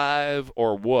he's alive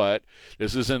or what.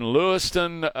 This is in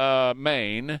Lewiston,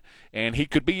 Maine, and he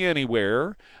could be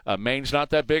anywhere. Maine's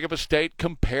not that big of a state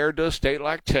compared to a state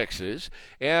like Texas.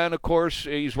 And, of course,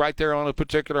 he's right there on a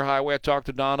particular highway. I talked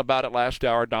to Don about it last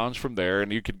hour. Don's from there,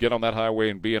 and you could get on that highway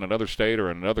and be in another state or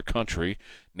in another country,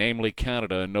 namely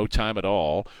Canada, in no time at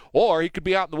all. Or he could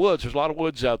be out in the woods. There's a lot of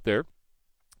woods out there.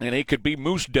 And he could be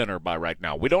moose dinner by right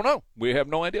now. We don't know. We have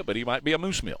no idea, but he might be a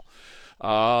moose meal.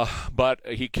 But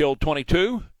he killed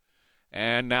 22.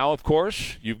 And now, of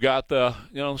course, you've got the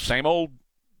same old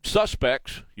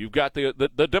suspects. You've got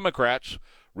the Democrats,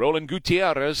 Roland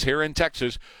Gutierrez here in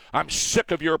Texas. I'm sick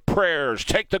of your prayers.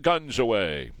 Take the guns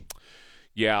away.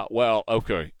 Yeah, well,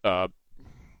 okay.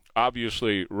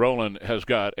 Obviously, Roland has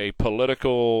got a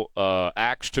political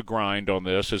axe to grind on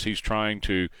this as he's trying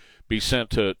to be sent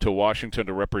to Washington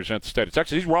to represent the state of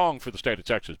Texas. He's wrong for the state of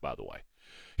Texas, by the way.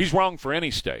 He's wrong for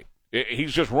any state.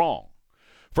 He's just wrong.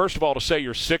 First of all, to say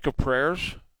you're sick of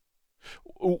prayers,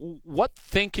 What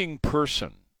thinking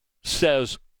person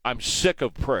says, I'm sick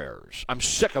of prayers? I'm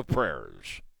sick of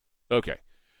prayers. Okay,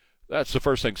 that's the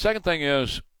first thing. Second thing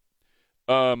is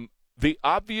the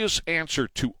obvious answer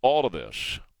to all of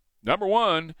this. Number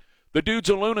one, the dude's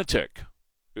a lunatic.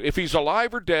 If he's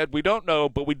alive or dead, we don't know,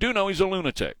 but we do know he's a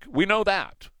lunatic. We know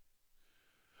that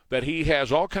he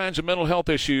has all kinds of mental health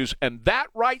issues, and that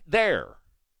right there,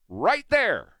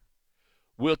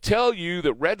 will tell you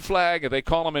that red flag, they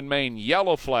call them in Maine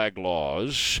yellow flag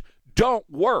laws, don't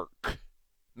work,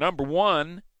 number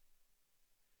one.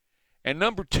 And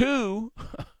number two,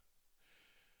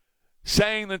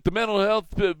 saying that the mental health,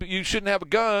 you shouldn't have a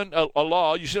gun, a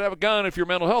law, you should have a gun if you're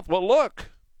mental health. Well,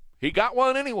 look, he got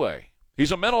one anyway.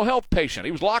 He's a mental health patient.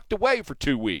 He was locked away for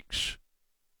 2 weeks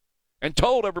and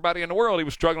told everybody in the world he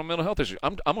was struggling with mental health issues.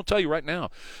 I'm going to tell you right now,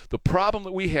 the problem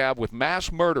that we have with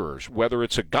mass murderers, whether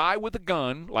it's a guy with a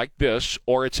gun like this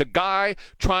or it's a guy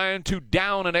trying to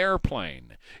down an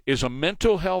airplane, is a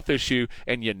mental health issue,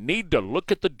 and you need to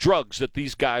look at the drugs that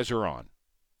these guys are on.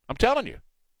 I'm telling you.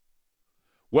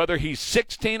 Whether he's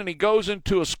 16 and he goes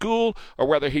into a school, or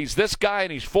whether he's this guy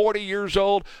and he's 40 years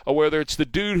old, or whether it's the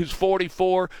dude who's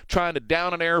 44 trying to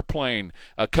down an airplane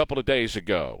a couple of days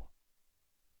ago.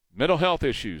 Mental health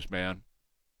issues, man.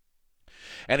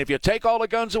 And if you take all the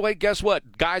guns away, guess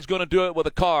what? Guy's going to do it with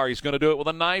a car. He's going to do it with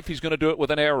a knife. He's going to do it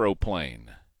with an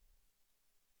aeroplane.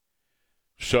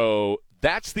 So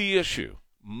that's the issue.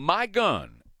 My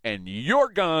gun and your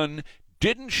gun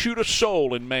didn't shoot a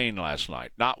soul in Maine last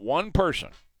night. Not one person.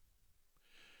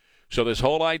 So this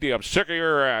whole idea, I'm sick of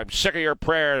your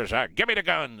prayers. Give me the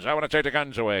guns. I want to take the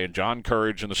guns away. And John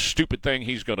Courage and the stupid thing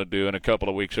he's going to do in a couple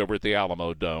of weeks over at the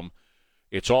Alamo Dome.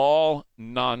 It's all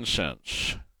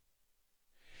nonsense.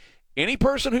 Any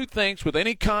person who thinks with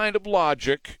any kind of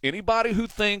logic, anybody who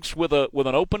thinks with an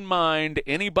open mind,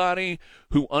 anybody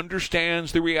who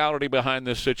understands the reality behind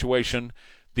this situation,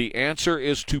 the answer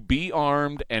is to be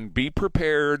armed and be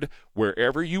prepared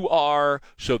wherever you are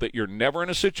so that you're never in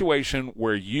a situation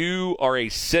where you are a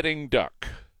sitting duck.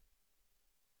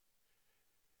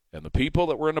 And the people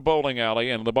that were in the bowling alley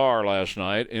and the bar last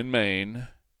night in Maine,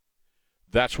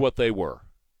 that's what they were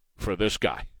for this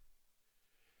guy.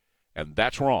 And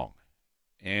that's wrong.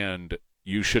 And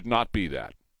you should not be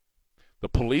that. The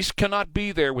police cannot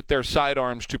be there with their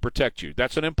sidearms to protect you.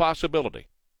 That's an impossibility.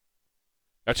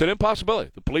 That's an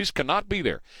impossibility. The police cannot be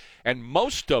there. And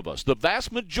most of us, the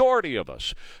vast majority of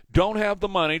us, don't have the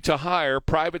money to hire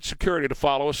private security to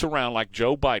follow us around like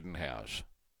Joe Biden has.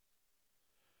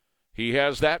 He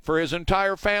has that for his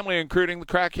entire family, including the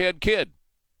crackhead kid.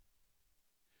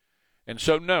 And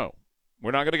so, no,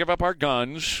 we're not going to give up our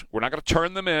guns. We're not going to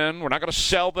turn them in. We're not going to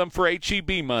sell them for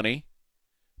HEB money.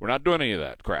 We're not doing any of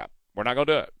that crap. We're not going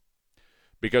to do it.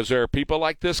 Because there are people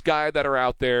like this guy that are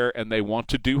out there and they want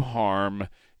to do harm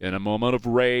in a moment of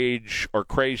rage or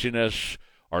craziness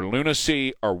or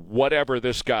lunacy or whatever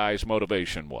this guy's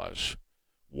motivation was.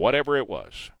 Whatever it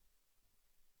was.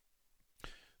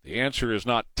 The answer is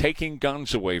not taking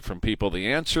guns away from people.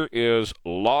 The answer is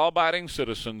law-abiding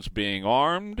citizens being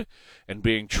armed and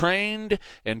being trained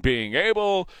and being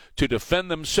able to defend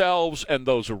themselves and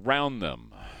those around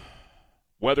them.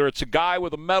 Whether it's a guy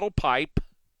with a metal pipe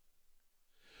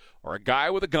or a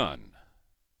guy with a gun,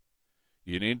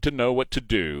 you need to know what to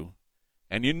do,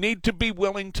 and you need to be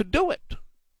willing to do it.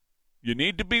 You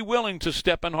need to be willing to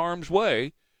step in harm's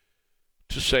way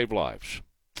to save lives.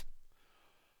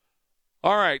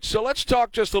 All right, so let's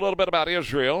talk just a little bit about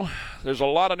Israel. There's a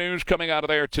lot of news coming out of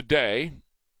there today.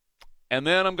 And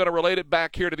then I'm going to relate it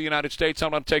back here to the United States. I'm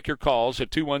going to take your calls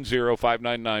at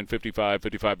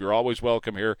 210-599-5555. You're always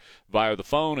welcome here via the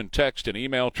phone and text and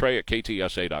email, Trey at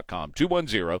KTSA.com.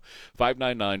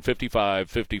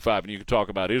 210-599-5555. And you can talk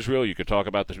about Israel. You can talk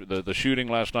about the shooting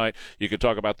last night. You can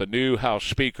talk about the new House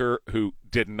Speaker who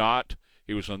he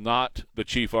was not the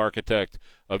chief architect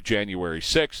of January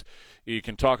 6th. You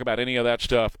can talk about any of that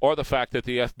stuff, or the fact that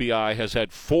the FBI has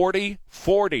had 40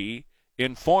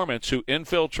 informants who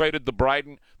infiltrated the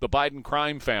Biden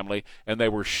crime family, and they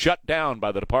were shut down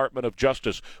by the Department of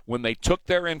Justice. When they took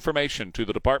their information to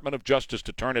the Department of Justice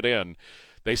to turn it in,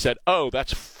 they said, oh,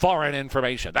 that's foreign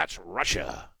information. That's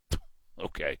Russia.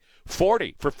 Okay.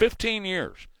 40 for 15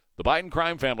 years. The Biden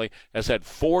crime family has had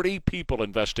 40 people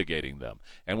investigating them.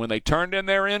 And when they turned in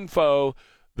their info,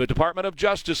 the Department of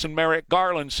Justice and Merrick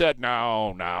Garland said,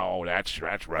 no,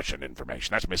 that's Russian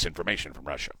information. That's misinformation from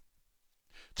Russia.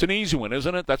 It's an easy one,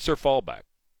 isn't it? That's their fallback.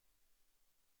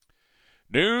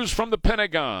 News from the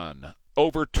Pentagon.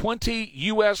 Over 20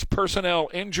 U.S. personnel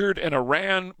injured in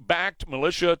Iran-backed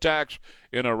militia attacks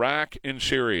in Iraq and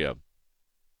Syria.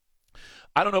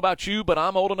 I don't know about you, but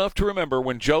I'm old enough to remember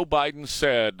when Joe Biden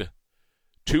said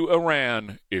to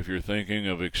Iran, if you're thinking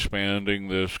of expanding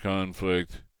this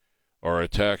conflict or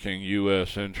attacking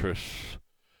U.S. interests,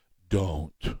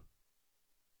 don't.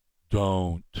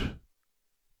 I'm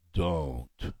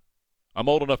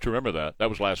old enough to remember that. That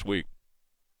was last week.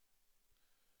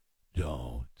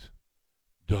 Don't.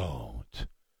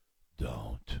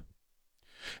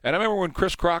 And I remember when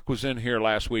Chris Crock was in here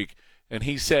last week, and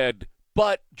he said,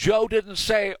 but Joe didn't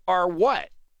say or what.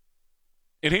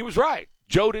 And he was right.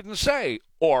 Joe didn't say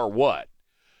or what.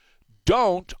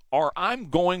 Don't, or I'm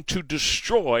going to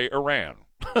destroy Iran.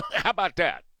 How about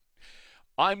that?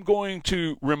 I'm going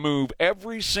to remove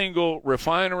every single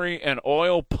refinery and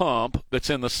oil pump that's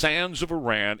in the sands of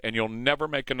Iran, and you'll never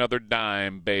make another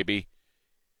dime, baby.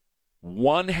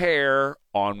 One hair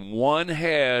on one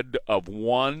head of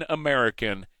one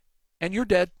American, and you're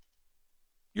dead.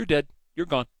 You're dead. You're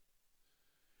gone.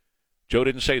 Joe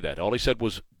didn't say that. All he said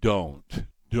was, don't.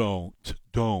 You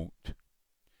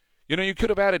know, you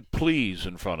could have added please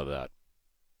in front of that.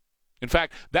 In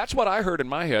fact, that's what I heard in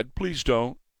my head. Please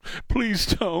don't. Please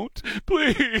don't.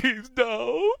 Please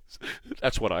don't.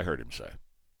 That's what I heard him say.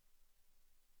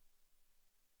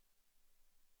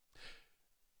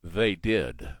 They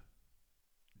did.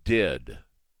 They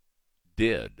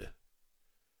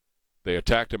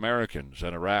attacked Americans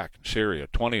in Iraq and Syria,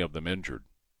 20 of them injured.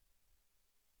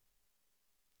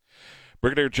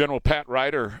 Brigadier General Pat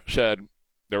Ryder said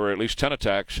there were at least 10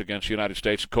 attacks against United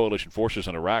States and coalition forces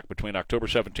in Iraq between October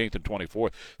 17th and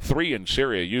 24th, 3 in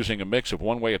Syria using a mix of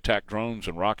one-way attack drones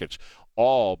and rockets,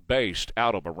 all based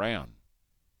out of Iran.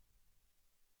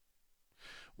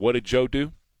 What did Joe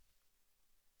do?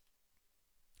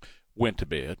 Went to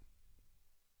bed.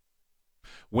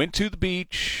 Went to the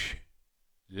beach,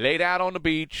 laid out on the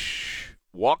beach,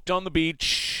 walked on the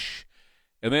beach,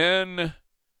 and then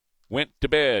went to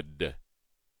bed.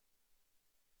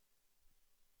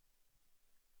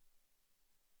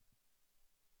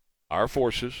 Our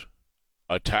forces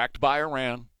attacked by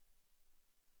Iran,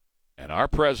 and our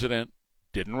president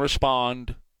didn't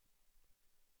respond.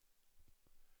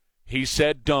 He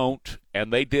said don't,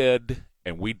 and they did,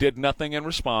 and we did nothing in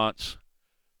response.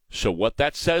 So what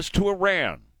that says to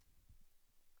Iran,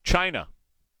 China,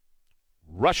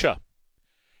 Russia,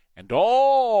 and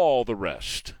all the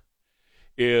rest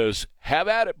is have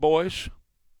at it, boys.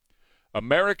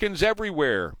 Americans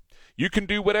everywhere, you can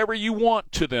do whatever you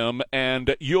want to them,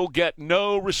 and you'll get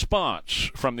no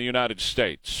response from the United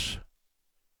States.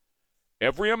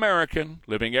 Every American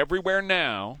living everywhere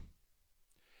now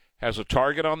has a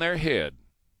target on their head,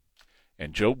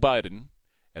 and Joe Biden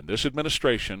and this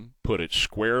administration put it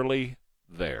squarely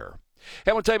there.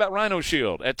 Hey, I want to tell you about Rhino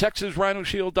Shield at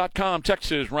TexasRhinoShield.com.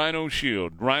 Texas Rhino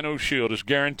Shield. Rhino Shield is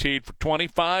guaranteed for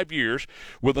 25 years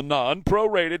with a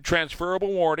non-prorated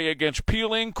transferable warranty against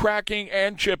peeling, cracking,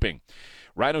 and chipping.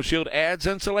 Rhino Shield adds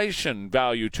insulation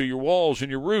value to your walls and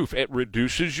your roof. It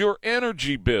reduces your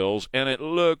energy bills, and it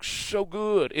looks so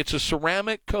good. It's a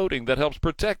ceramic coating that helps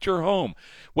protect your home,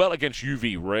 well, against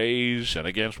UV rays and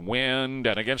against wind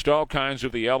and against all kinds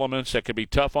of the elements that can be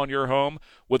tough on your home.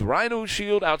 With Rhino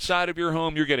Shield outside of your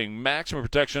home, you're getting maximum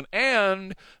protection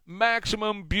and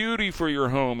maximum beauty for your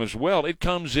home as well. It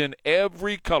comes in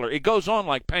every color. It goes on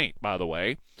like paint, by the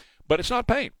way, but it's not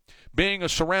paint. Being a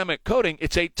ceramic coating,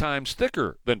 it's 8 times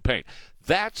thicker than paint.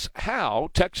 That's how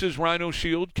Texas Rhino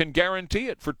Shield can guarantee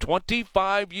it for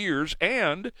 25 years,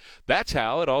 and that's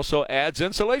how it also adds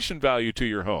insulation value to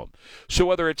your home. So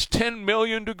whether it's 10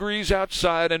 million degrees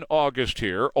outside in August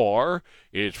here, or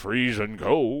it's freezing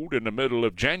cold in the middle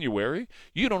of January,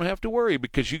 you don't have to worry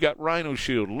because you got Rhino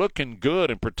Shield looking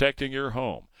good and protecting your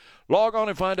home. Log on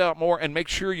and find out more, and make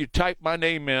sure you type my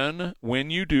name in when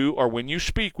you do or when you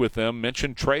speak with them.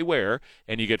 Mention Trey Ware,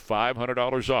 and you get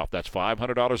 $500 off. That's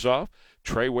 $500 off.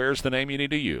 Trey Ware's the name you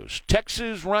need to use.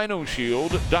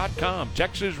 TexasRhinoShield.com.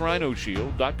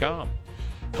 TexasRhinoShield.com.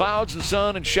 Clouds and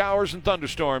sun and showers and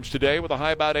thunderstorms today with a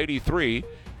high about 83.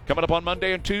 Coming up on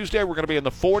Monday and Tuesday, we're going to be in the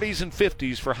 40s and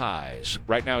 50s for highs.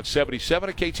 Right now it's 77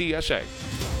 at KTSA.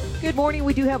 Good morning.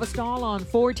 We do have a stall on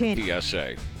 410.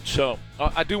 KTSA. So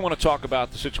I do want to talk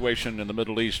about the situation in the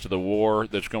Middle East, the war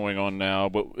that's going on now.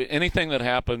 But anything that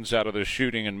happens out of this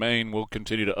shooting in Maine, we'll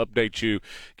continue to update you,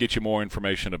 get you more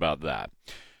information about that.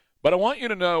 But I want you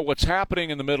to know what's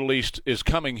happening in the Middle East is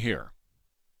coming here.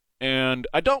 And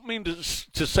I don't mean to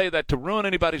say that to ruin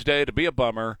anybody's day, to be a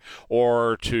bummer,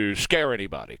 or to scare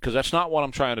anybody, because that's not what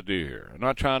I'm trying to do here. I'm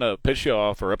not trying to piss you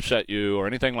off or upset you or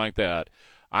anything like that.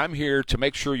 I'm here to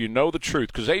make sure you know the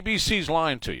truth, because ABC's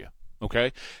lying to you,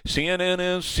 okay? CNN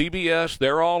is, CBS,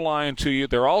 they're all lying to you.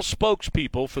 They're all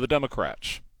spokespeople for the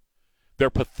Democrats. They're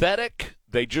pathetic.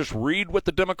 They just read what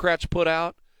the Democrats put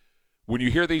out. When you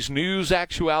hear these news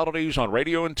actualities on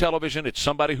radio and television, it's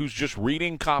somebody who's just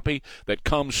reading copy that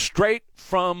comes straight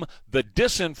from the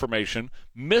disinformation,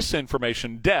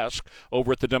 misinformation desk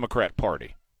over at the Democrat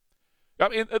Party. I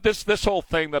mean, this whole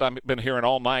thing that I've been hearing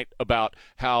all night about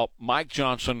how Mike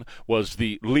Johnson was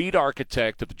the lead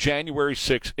architect of the January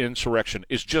 6th insurrection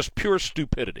is just pure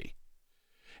stupidity.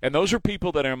 And those are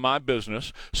people that are in my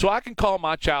business, so I can call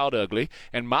my child ugly,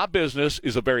 and my business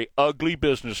is a very ugly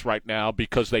business right now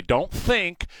because they don't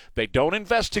think, they don't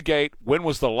investigate. When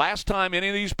was the last time any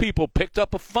of these people picked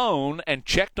up a phone and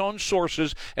checked on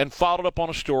sources and followed up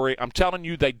on a story? I'm telling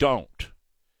you, they don't.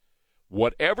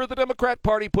 Whatever the Democrat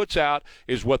Party puts out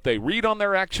is what they read on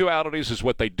their actualities, is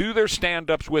what they do their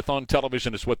stand-ups with on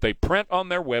television, is what they print on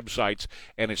their websites,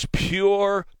 and it's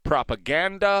pure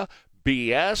propaganda,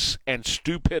 BS, and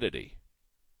stupidity.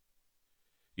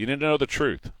 You need to know the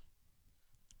truth.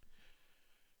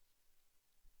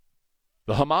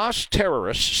 The Hamas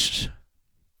terrorists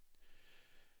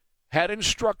had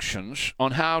instructions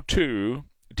on how to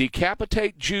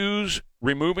decapitate Jews,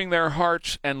 removing their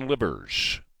hearts and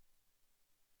livers.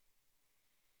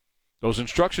 Those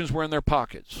instructions were in their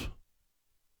pockets.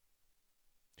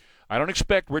 I don't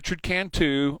expect Richard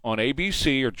Cantu on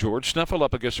ABC or George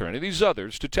Snuffleupagus or any of these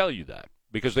others to tell you that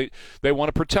because they want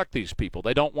to protect these people.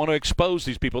 They don't want to expose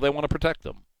these people. They want to protect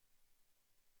them.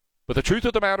 But the truth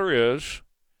of the matter is,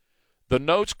 the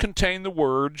notes contain the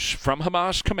words from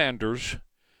Hamas commanders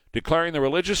declaring the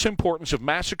religious importance of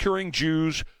massacring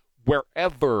Jews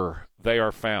wherever they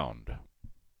are found.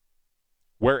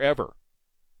 Wherever.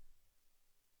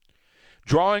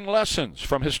 Drawing lessons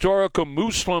from historical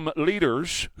Muslim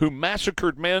leaders who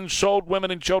massacred men, sold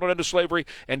women and children into slavery,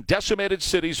 and decimated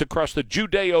cities across the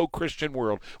Judeo-Christian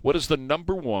world. What is the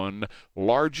number one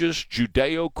largest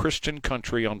Judeo-Christian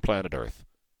country on planet Earth?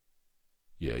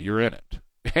 Yeah, you're in it.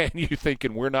 And you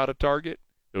thinking we're not a target?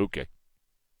 Okay.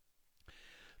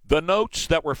 The notes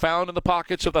that were found in the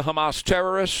pockets of the Hamas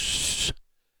terrorists,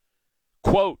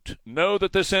 quote, know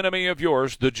that this enemy of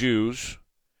yours, the Jews,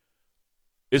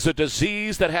 is a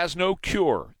disease that has no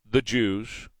cure, the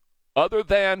Jews, other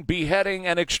than beheading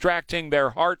and extracting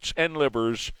their hearts and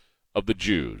livers of the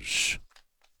Jews.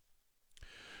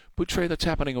 But Trey, that's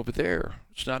happening over there.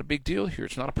 It's not a big deal here.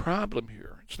 It's not a problem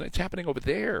here. It's happening over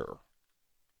there.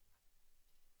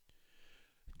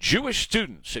 Jewish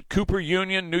students at Cooper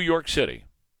Union, New York City,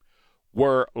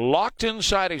 were locked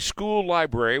inside a school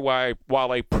library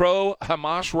while a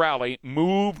pro-Hamas rally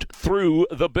moved through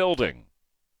the building.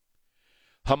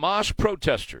 Hamas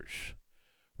protesters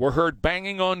were heard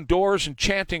banging on doors and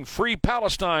chanting, "Free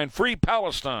Palestine, Free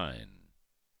Palestine."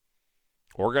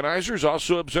 Organizers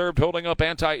also observed holding up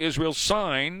anti-Israel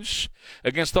signs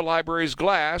against the library's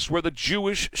glass where the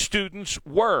Jewish students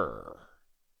were.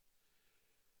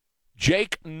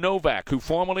 Jake Novak, who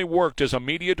formerly worked as a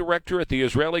media director at the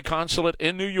Israeli consulate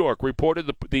in New York, reported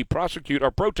the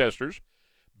protesters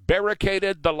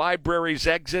barricaded the library's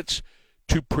exits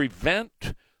to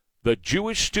prevent the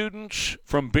Jewish students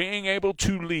from being able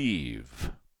to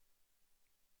leave.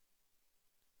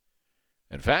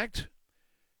 In fact,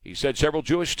 he said several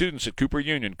Jewish students at Cooper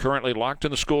Union currently locked in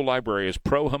the school library as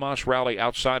pro-Hamas rally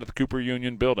outside of the Cooper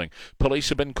Union building. Police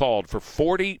have been called for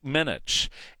 40 minutes,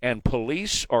 and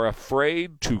police are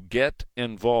afraid to get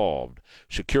involved.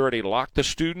 Security locked the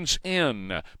students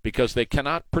in because they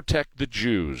cannot protect the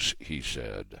Jews, he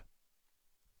said.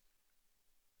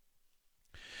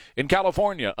 In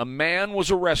California, a man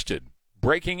was arrested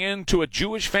breaking into a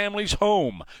Jewish family's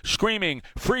home, screaming,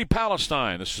 "Free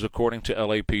Palestine." This is according to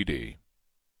LAPD.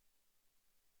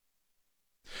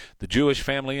 The Jewish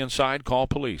family inside called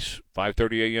police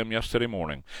 5:30 a.m. yesterday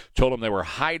morning, told them they were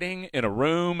hiding in a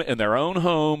room in their own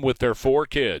home with their 4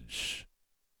 kids.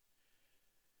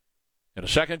 In a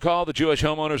second call, the Jewish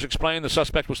homeowners explained the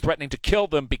suspect was threatening to kill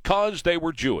them because they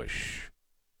were Jewish.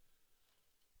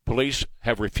 Police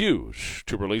have refused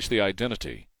to release the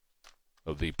identity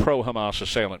of the pro-Hamas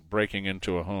assailant breaking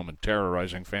into a home and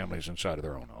terrorizing families inside of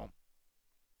their own home.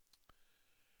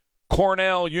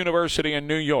 Cornell University in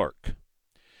New York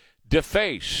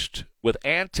defaced with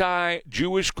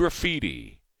anti-Jewish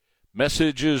graffiti,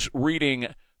 messages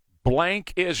reading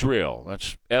 "blank Israel."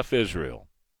 That's F Israel.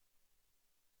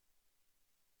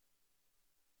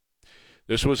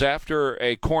 This was after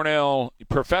a Cornell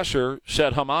professor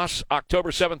said Hamas'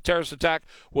 October 7th terrorist attack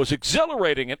was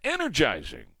exhilarating and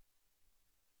energizing.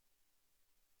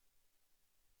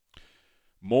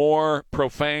 More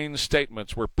profane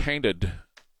statements were painted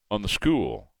on the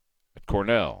school at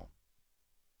Cornell.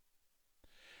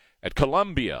 At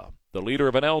Columbia, the leader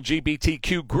of an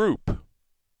LGBTQ group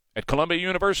at Columbia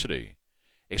University,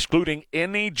 excluding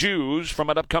any Jews from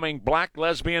an upcoming black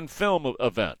lesbian film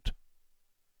event.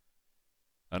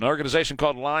 An organization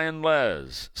called Lion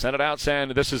Les sent it out saying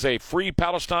this is a free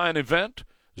Palestine event.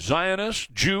 Zionists,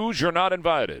 Jews, you're not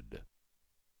invited.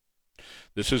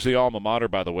 This is the alma mater,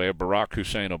 by the way, of Barack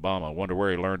Hussein Obama. I wonder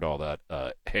where he learned all that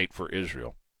hate for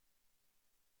Israel.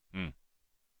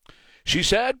 She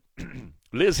said,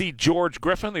 Lizzie George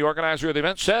Griffin, the organizer of the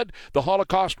event, said the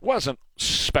Holocaust wasn't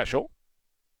special.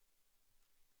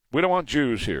 We don't want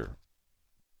Jews here.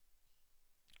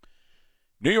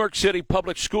 New York City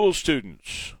public school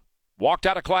students walked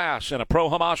out of class in a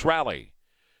pro-Hamas rally.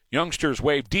 Youngsters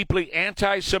waved deeply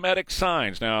anti-Semitic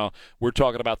signs. Now, we're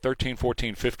talking about 13,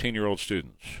 14, 15-year-old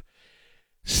students.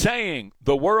 Saying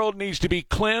the world needs to be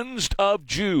cleansed of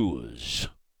Jews.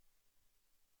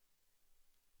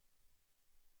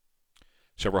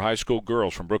 Several high school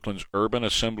girls from Brooklyn's Urban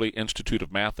Assembly Institute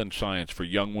of Math and Science for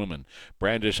Young Women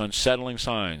brandish unsettling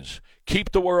signs.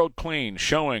 Keep the world clean,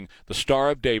 showing the Star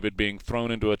of David being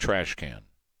thrown into a trash can.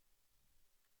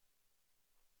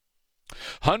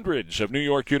 Hundreds of New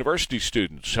York University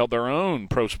students held their own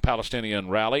pro-Palestinian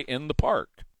rally in the park,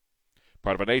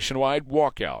 part of a nationwide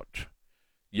walkout,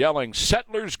 yelling,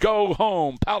 "Settlers go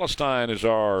home, Palestine is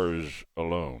ours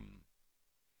alone."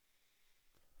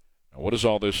 Now, what does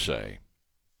all this say?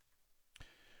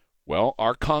 Well,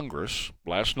 our Congress,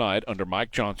 last night, under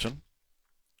Mike Johnson,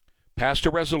 passed a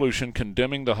resolution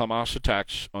condemning the Hamas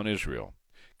attacks on Israel.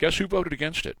 Guess who voted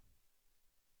against it?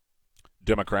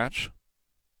 Democrats.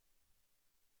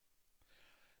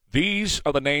 These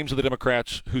are the names of the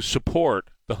Democrats who support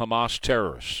the Hamas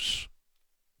terrorists.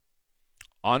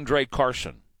 Andre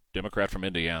Carson, Democrat from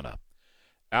Indiana.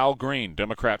 Al Green,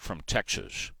 Democrat from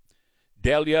Texas.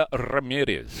 Delia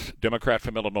Ramirez, Democrat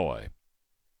from Illinois.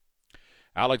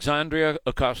 Alexandria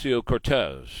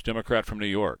Ocasio-Cortez, Democrat from New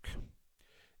York.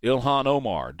 Ilhan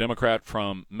Omar, Democrat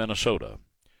from Minnesota.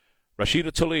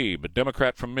 Rashida Tlaib,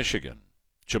 Democrat from Michigan.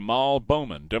 Jamal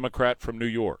Bowman, Democrat from New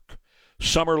York.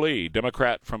 Summer Lee,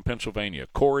 Democrat from Pennsylvania.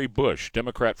 Cori Bush,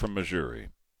 Democrat from Missouri.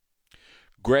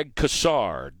 Greg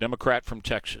Casar, Democrat from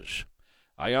Texas.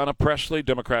 Ayanna Pressley,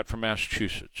 Democrat from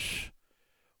Massachusetts.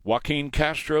 Joaquin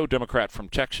Castro, Democrat from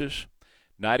Texas.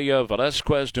 Nadia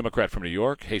Velazquez, Democrat from New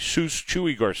York. Jesus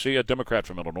Chuy Garcia, Democrat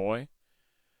from Illinois.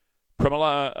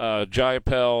 Pramila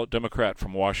Jayapal, Democrat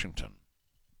from Washington.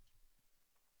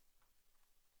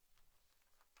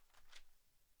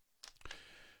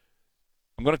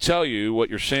 I'm going to tell you what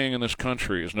you're seeing in this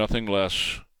country is nothing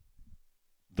less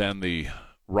than the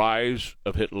rise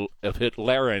of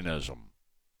Hitlerianism,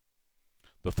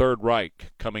 the Third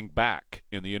Reich coming back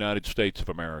in the United States of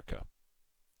America.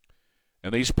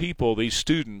 And these people, these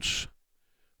students,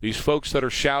 these folks that are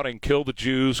shouting, kill the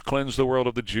Jews, cleanse the world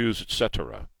of the Jews,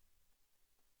 etc.,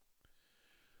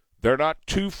 they're not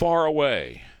too far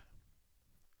away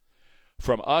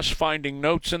from us finding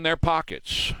notes in their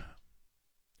pockets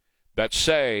that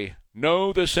say,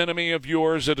 know this enemy of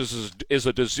yours is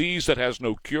a disease that has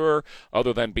no cure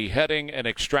other than beheading and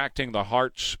extracting the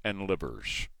hearts and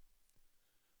livers.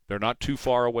 They're not too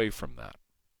far away from that.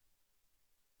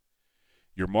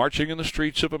 You're marching in the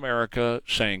streets of America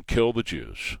saying, kill the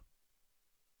Jews.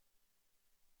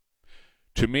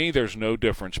 To me, there's no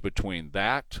difference between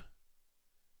that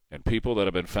and people that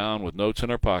have been found with notes in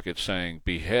their pockets saying,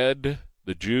 behead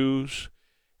the Jews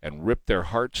and rip their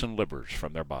hearts and livers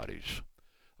from their bodies.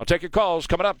 I'll take your calls.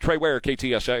 Coming up, Trey Ware,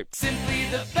 KTSA. Simply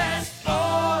the best or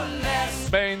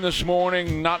less. Maine this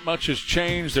morning, not much has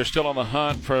changed. They're still on the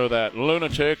hunt for that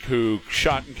lunatic who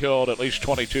shot and killed at least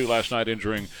 22 last night,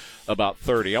 injuring about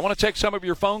 30. I want to take some of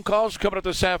your phone calls coming up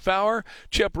this half hour.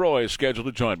 Chip Roy is scheduled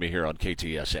to join me here on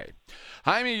KTSA.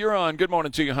 Jaime, you're on. Good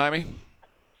morning to you, Jaime.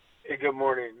 Hey, good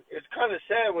morning. It's kind of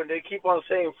sad when they keep on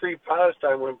saying free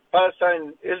Palestine, when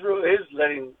Israel is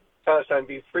letting Palestine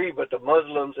be free, but the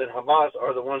Muslims and Hamas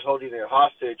are the ones holding it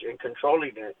hostage and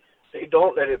controlling it. They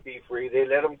don't let it be free.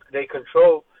 They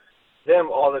control them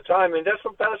all the time, and that's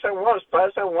what Palestine wants.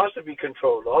 Palestine wants to be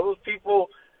controlled. All those people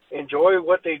enjoy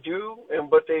what they do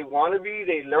and what they want to be.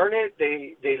 They learn it.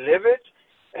 They live it,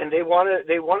 and they want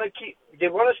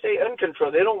to stay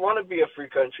uncontrolled. They don't want to be a free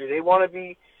country.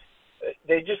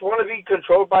 They just want to be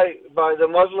controlled by the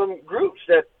Muslim groups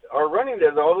that are running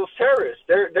there, all those terrorists.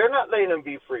 They're not letting them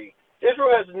be free.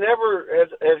 Israel has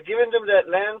given them that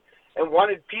land and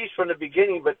wanted peace from the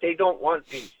beginning, but they don't want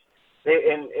peace.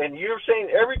 And you're saying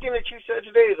everything that you said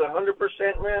today is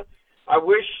 100%, man. I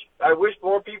wish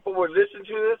more people would listen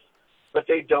to this, but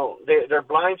they don't. They're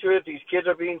blind to it. These kids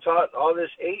are being taught all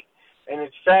this hate, And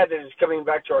it's sad that it's coming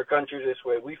back to our country this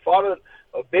way. We fought a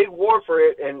big war for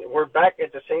it, and we're back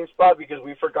at the same spot because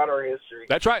we forgot our history.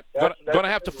 That's right. Going to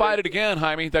have to fight it again,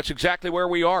 Jaime. That's exactly where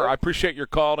we are. I appreciate your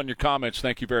call and your comments.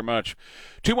 Thank you very much.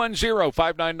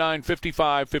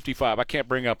 210-599-5555. I can't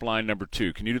bring up line number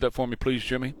 2. Can you do that for me, please,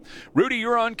 Jimmy? Rudy,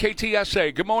 you're on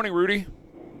KTSA. Good morning, Rudy.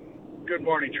 Good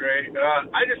morning, Trey.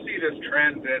 I just see this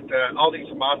trend that all these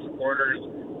Hamas supporters,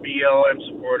 BLM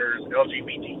supporters,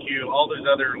 LGBTQ, all those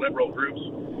other liberal groups,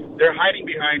 they're hiding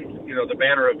behind, the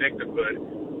banner of victimhood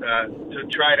to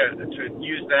try to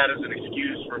use that as an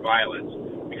excuse for violence,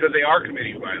 because they are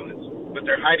committing violence, but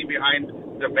they're hiding behind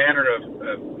the banner of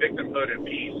victimhood and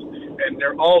peace, and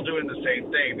they're all doing the same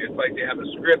thing. It's like they have a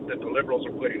script that the liberals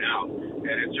are putting out, and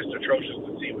it's just atrocious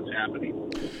to see what's happening.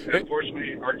 And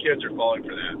unfortunately, our kids are falling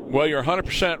for that. Well, you're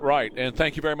 100% right, and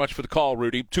thank you very much for the call,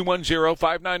 Rudy.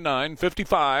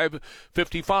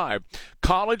 210-599-5555.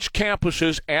 College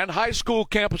campuses and high school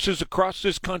campuses across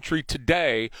this country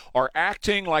today are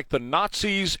acting like the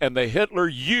Nazis and the Hitler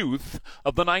Youth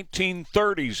of the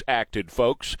 1930s acted,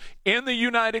 folks, in the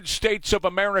United States of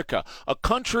America, a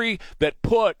country that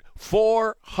put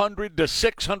 400 to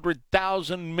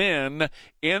 600,000 men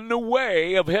in the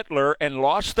way of Hitler and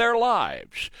lost their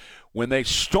lives. When they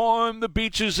stormed the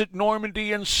beaches at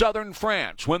Normandy in southern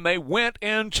France, when they went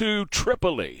into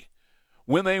Tripoli,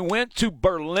 when they went to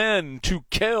Berlin to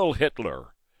kill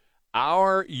Hitler,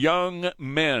 our young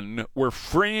men were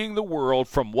freeing the world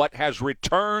from what has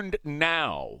returned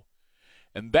now.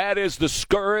 And that is the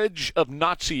scourge of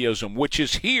Nazism, which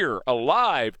is here,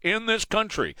 alive in this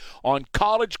country, on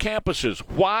college campuses.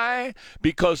 Why?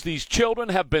 Because these children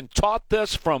have been taught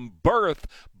this from birth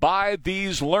by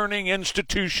these learning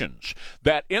institutions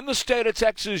that in the state of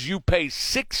Texas you pay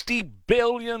 $60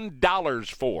 billion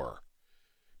for.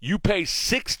 You pay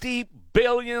 $60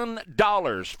 billion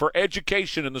for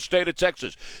education in the state of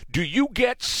Texas. Do you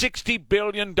get $60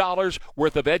 billion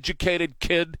worth of educated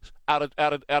kids out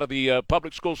of the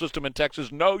public school system in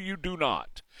Texas? No, you do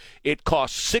not. It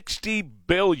costs $60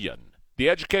 billion, the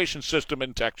education system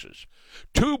in Texas.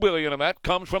 $2 billion of that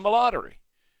comes from the lottery.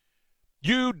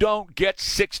 You don't get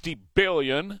 $60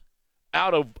 billion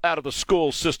out of the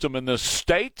school system in this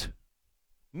state.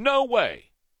 No way.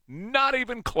 Not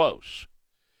even close.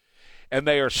 And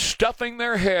they are stuffing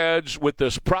their heads with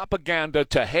this propaganda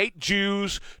to hate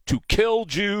Jews, to kill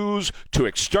Jews, to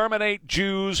exterminate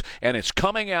Jews, and it's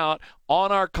coming out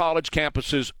on our college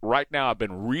campuses right now. I've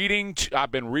been reading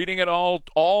it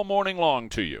all morning long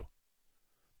to you.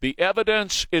 The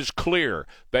evidence is clear.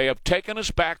 They have taken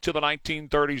us back to the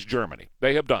 1930s Germany.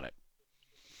 They have done it.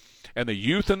 And the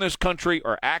youth in this country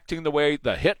are acting the way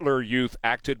the Hitler youth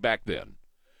acted back then.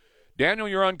 Daniel,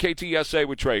 you're on KTSA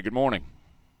with Trey. Good morning.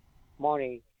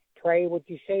 Morning. Trey, what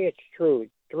you say it's true.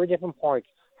 3 different points.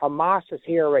 Hamas is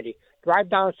here already. Drive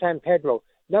down San Pedro.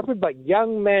 Nothing but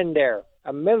young men there.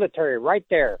 A military right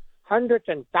there. Hundreds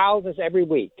and thousands every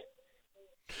week.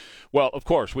 Well, of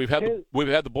course, we've had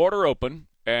the border open,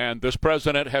 and this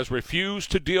president has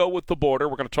refused to deal with the border.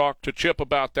 We're going to talk to Chip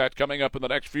about that coming up in the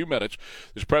next few minutes.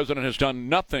 This president has done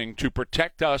nothing to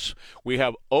protect us. We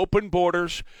have open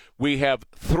borders. We have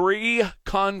 3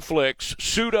 conflicts,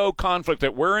 pseudo-conflict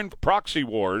that we're in, proxy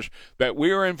wars, that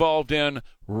we are involved in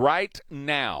right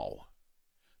now.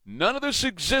 None of this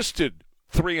existed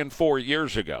 3 and 4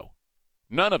 years ago.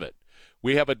 None of it.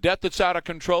 We have a debt that's out of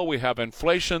control. We have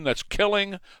inflation that's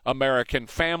killing American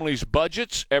families'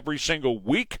 budgets every single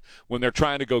week when they're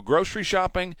trying to go grocery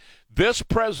shopping. This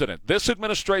president, this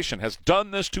administration has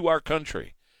done this to our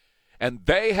country. And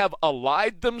they have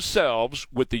allied themselves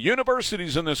with the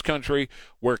universities in this country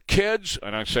where kids,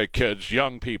 and I say kids,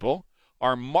 young people,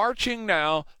 are marching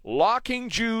now, locking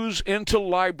Jews into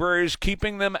libraries,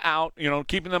 keeping them out,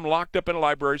 keeping them locked up in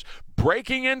libraries,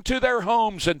 breaking into their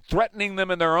homes and threatening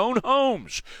them in their own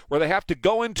homes, where they have to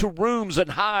go into rooms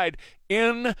and hide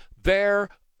in their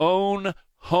own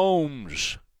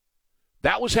homes.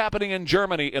 That was happening in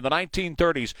Germany in the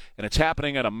 1930s, and it's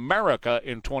happening in America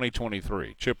in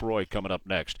 2023. Chip Roy coming up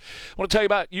next. I want to tell you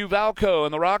about Uvalco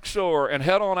and the Roxor, and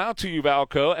head on out to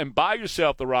Uvalco and buy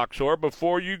yourself the Roxor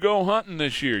before you go hunting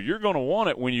this year. You're going to want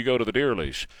it when you go to the deer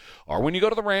lease, or when you go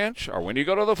to the ranch, or when you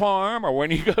go to the farm, or when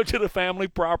you go to the family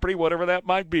property, whatever that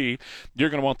might be.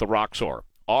 You're going to want the Roxor.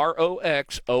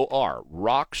 R-O-X-O-R.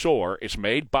 Roxor. It's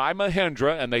made by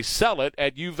Mahindra, and they sell it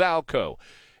at Uvalco.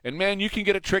 And, man, you can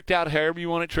get it tricked out however you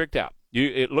want it tricked out.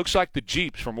 It looks like the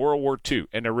Jeeps from World War II,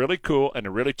 and they're really cool, and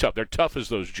they're really tough. They're tough as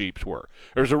those Jeeps were.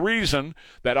 There's a reason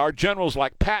that our generals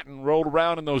like Patton rolled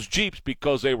around in those Jeeps,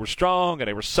 because they were strong, and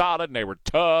they were solid, and they were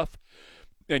tough.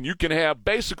 And you can have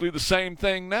basically the same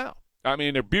thing now. I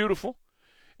mean, they're beautiful.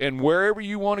 And wherever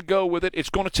you want to go with it, it's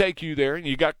going to take you there. And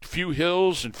you got a few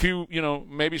hills and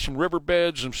maybe some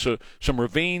riverbeds and some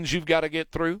ravines you've got to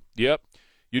get through. Yep.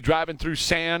 You're driving through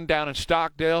sand down in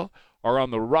Stockdale or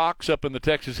on the rocks up in the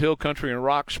Texas Hill Country in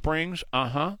Rock Springs.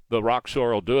 The rock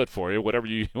soil will do it for you, whatever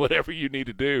you need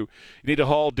to do. You need to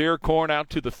haul deer corn out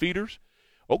to the feeders.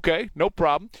 Okay, no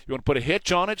problem. You want to put a hitch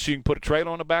on it so you can put a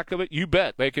trailer on the back of it? You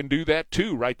bet. They can do that,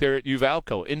 too, right there at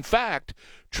Uvalco. In fact,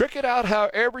 trick it out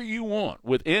however you want.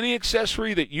 With any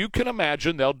accessory that you can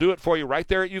imagine, they'll do it for you right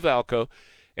there at Uvalco.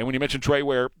 And when you mention Trey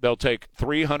Ware, they'll take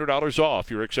 $300 off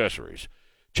your accessories.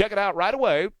 Check it out right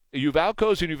away.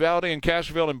 Uvalco's in Uvalde and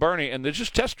Castroville and Bernie, and then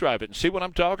just test drive it and see what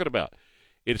I'm talking about.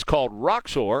 It's called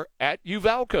Roxor at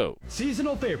Uvalco.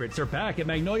 Seasonal favorites are back at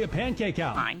Magnolia Pancake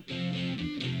House. Fine.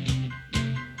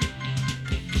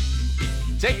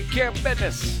 Taking care of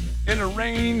business in the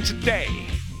rain today.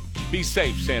 Be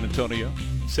safe, San Antonio.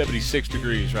 76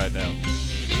 degrees right now.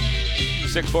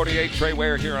 648, Trey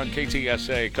Ware here on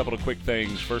KTSA. A couple of quick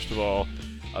things. First of all,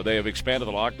 they have expanded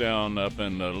the lockdown up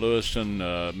in Lewiston,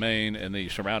 Maine, and the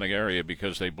surrounding area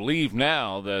because they believe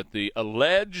now that the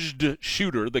alleged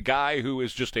shooter, the guy who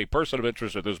is just a person of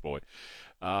interest at this point,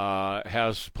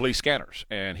 has police scanners,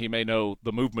 and he may know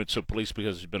the movements of police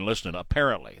because he's been listening.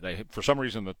 Apparently, for some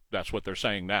reason, that's what they're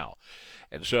saying now,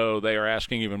 and so they are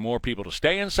asking even more people to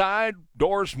stay inside.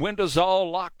 Doors, windows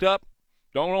all locked up.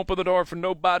 Don't open the door for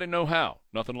nobody, no how.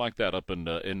 Nothing like that up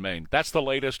in Maine. That's the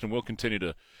latest, and we'll continue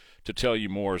to tell you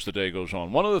more as the day goes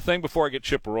on. One other thing before I get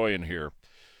Chip Roy in here.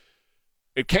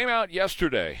 It came out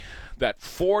yesterday that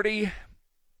 40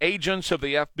 agents of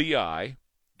the FBI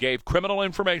gave criminal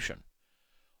information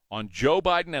on Joe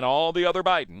Biden and all the other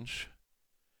Bidens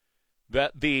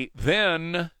that the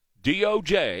then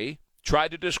DOJ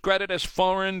tried to discredit as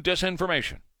foreign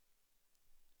disinformation.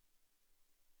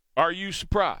 Are you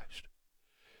surprised?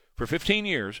 For 15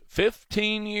 years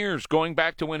going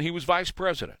back to when he was vice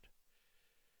president,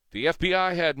 the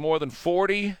FBI had more than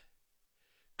 40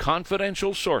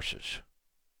 confidential sources,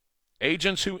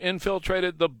 agents who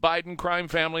infiltrated the Biden crime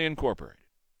family incorporated,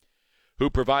 who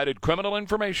provided criminal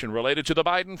information related to the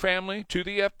Biden family to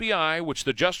the FBI, which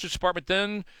the Justice Department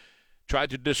then tried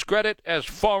to discredit as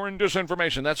foreign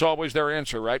disinformation. That's always their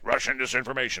answer, right? Russian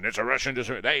disinformation. It's a Russian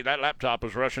disinformation. Hey, that laptop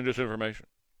is Russian disinformation.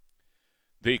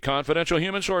 The confidential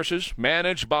human sources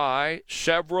managed by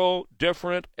several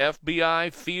different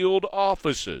FBI field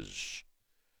offices.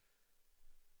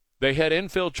 They had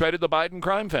infiltrated the Biden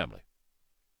crime family,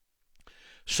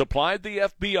 supplied the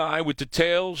FBI with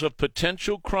details of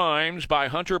potential crimes by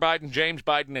Hunter Biden, James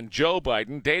Biden, and Joe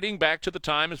Biden dating back to the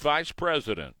time as vice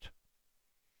president.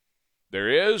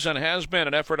 There is and has been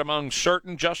an effort among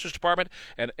certain Justice Department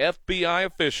and FBI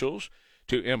officials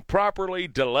to improperly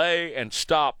delay and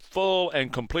stop full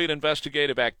and complete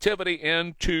investigative activity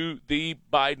into the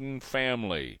Biden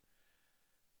family.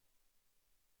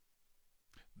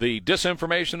 The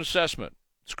disinformation assessment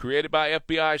is created by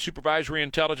FBI Supervisory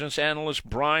Intelligence Analyst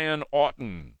Brian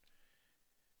Oughton.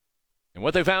 And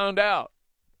what they found out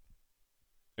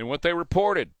and what they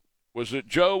reported was that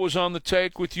Joe was on the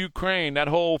take with Ukraine, that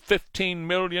whole $15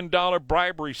 million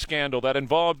bribery scandal that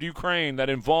involved Ukraine, that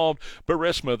involved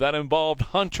Burisma, that involved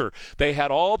Hunter. They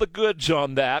had all the goods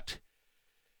on that.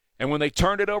 And when they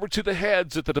turned it over to the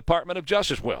heads at the Department of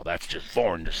Justice, well, that's just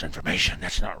foreign disinformation.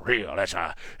 That's not real. That's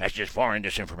just foreign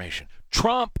disinformation.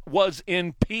 Trump was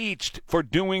impeached for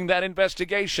doing that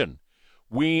investigation.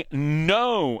 We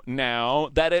know now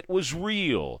that it was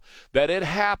real, that it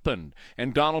happened,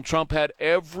 and Donald Trump had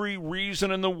every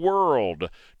reason in the world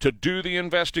to do the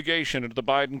investigation into the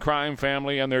Biden crime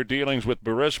family and their dealings with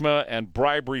Burisma and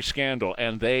bribery scandal,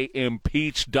 and they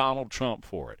impeached Donald Trump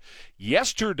for it.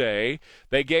 Yesterday,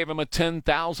 they gave him a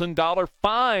 $10,000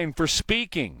 fine for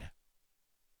speaking,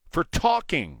 for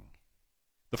talking.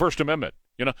 The First Amendment,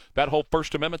 that whole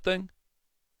First Amendment thing.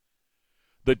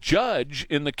 The judge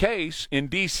in the case in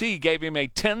D.C. gave him a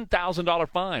 $10,000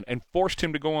 fine and forced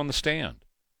him to go on the stand.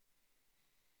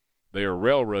 They are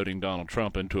railroading Donald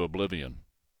Trump into oblivion.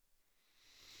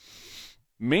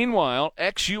 Meanwhile,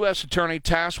 ex-U.S. attorney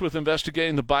tasked with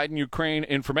investigating the Biden-Ukraine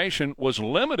information was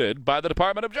limited by the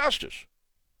Department of Justice.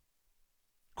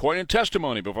 According to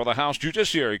testimony before the House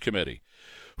Judiciary Committee,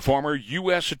 former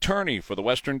U.S. attorney for the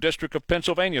Western District of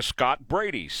Pennsylvania, Scott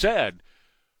Brady, said,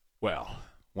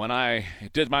 when I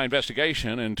did my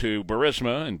investigation into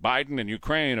Burisma and Biden and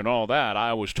Ukraine and all that,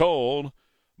 I was told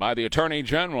by the Attorney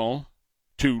General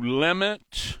to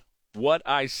limit what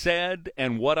I said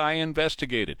and what I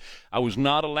investigated. I was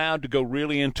not allowed to go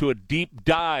really into a deep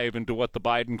dive into what the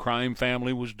Biden crime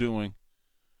family was doing.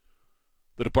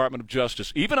 The Department of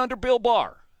Justice, even under Bill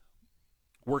Barr,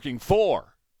 working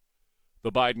for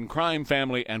the Biden crime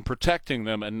family and protecting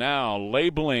them, and now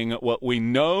labeling what we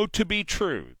know to be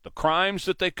true, the crimes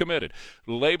that they committed,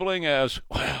 labeling as,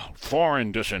 well,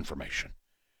 foreign disinformation.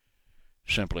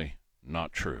 Simply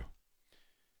not true.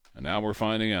 And now we're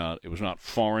finding out it was not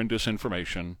foreign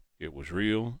disinformation. It was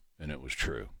real, and it was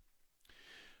true.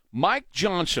 Mike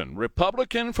Johnson,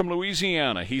 Republican from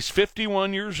Louisiana. He's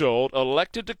 51 years old,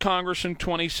 elected to Congress in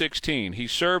 2016. He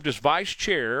served as vice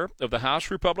chair of the House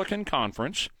Republican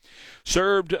Conference,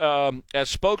 served as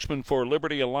spokesman for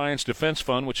Liberty Alliance Defense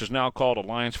Fund, which is now called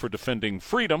Alliance for Defending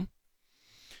Freedom.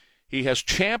 He has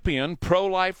championed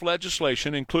pro-life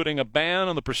legislation, including a ban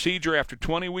on the procedure after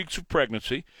 20 weeks of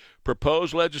pregnancy,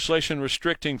 proposed legislation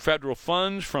restricting federal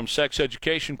funds from sex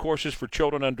education courses for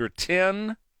children under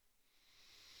 10.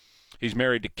 He's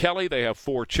married to Kelly. They have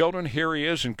 4 children. Here he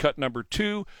is in cut number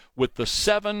 2 with the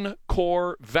 7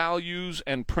 core values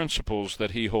and principles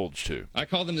that he holds to. I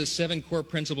call them the 7 core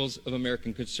principles of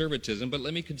American conservatism, but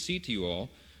let me concede to you all,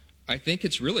 I think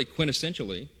it's really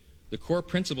quintessentially the core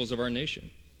principles of our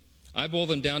nation. I boil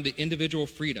them down to individual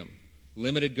freedom,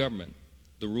 limited government,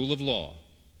 the rule of law,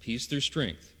 peace through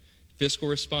strength, fiscal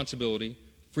responsibility,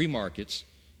 free markets,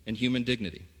 and human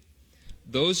dignity.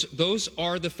 Those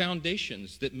are the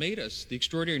foundations that made us the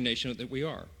extraordinary nation that we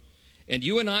are. And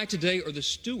you and I today are the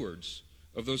stewards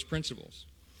of those principles.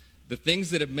 The things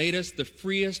that have made us the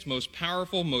freest, most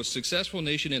powerful, most successful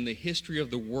nation in the history of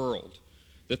the world.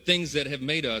 The things that have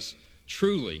made us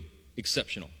truly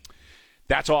exceptional.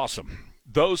 That's awesome.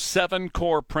 Those 7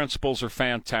 core principles are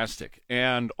fantastic.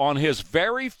 And on his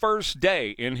very first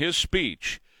day in his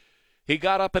speech, he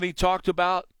got up and he talked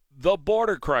about the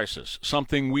border crisis,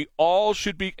 something we all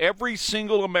should be, every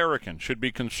single American should be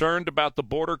concerned about the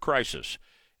border crisis.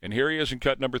 And here he is in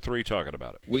cut number 3 talking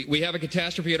about it. We have a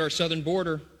catastrophe at our southern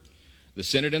border. The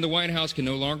Senate and the White House can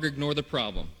no longer ignore the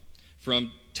problem.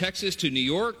 From Texas to New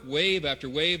York, wave after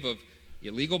wave of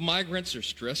illegal migrants are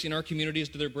stressing our communities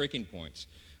to their breaking points.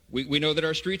 We know that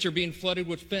our streets are being flooded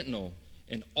with fentanyl,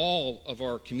 and all of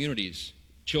our communities,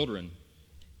 children,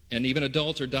 and even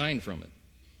adults are dying from it.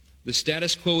 The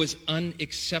status quo is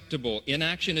unacceptable.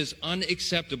 Inaction is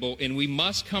unacceptable, and we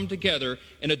must come together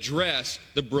and address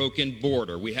the broken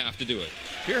border. We have to do it.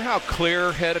 Hear how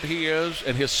clear-headed he is,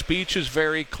 and his speech is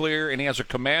very clear, and he has a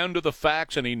command of the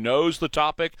facts, and he knows the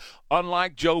topic,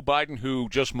 unlike Joe Biden, who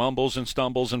just mumbles and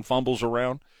stumbles and fumbles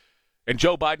around. And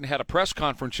Joe Biden had a press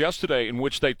conference yesterday in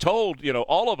which they told,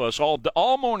 all of us,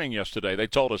 all morning yesterday, they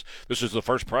told us this is the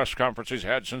first press conference he's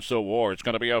had since the war. It's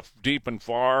going to be a deep and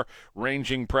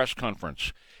far-ranging press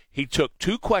conference. He took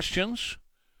 2 questions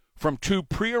from 2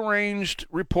 prearranged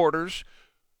reporters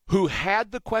who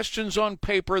had the questions on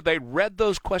paper. They read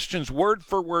those questions word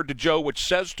for word to Joe, which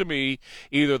says to me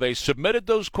either they submitted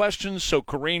those questions so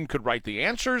Karine could write the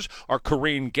answers or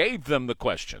Karine gave them the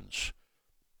questions.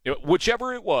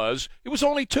 Whichever it was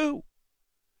only 2.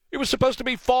 It was supposed to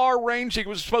be far-ranging. It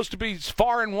was supposed to be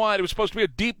far and wide. It was supposed to be a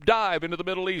deep dive into the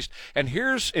Middle East. And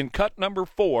here's, in cut number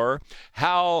 4,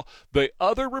 how the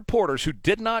other reporters who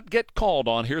did not get called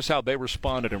on, here's how they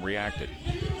responded and reacted.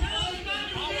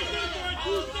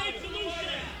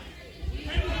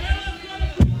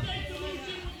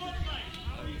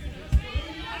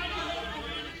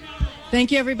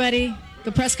 Thank you, everybody.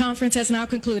 The press conference has now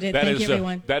concluded. Thank you,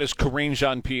 everyone. That is Karine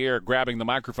Jean-Pierre grabbing the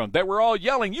microphone. They were all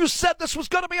yelling, you said this was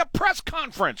going to be a press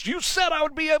conference. You said I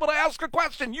would be able to ask a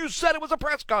question. You said it was a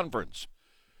press conference.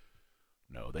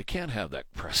 No, they can't have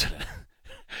that president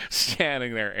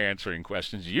standing there answering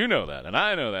questions. You know that, and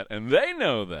I know that, and they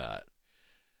know that.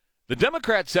 The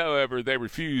Democrats, however, they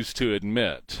refuse to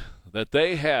admit that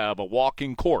they have a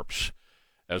walking corpse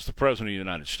as the president of the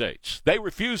United States. They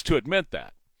refuse to admit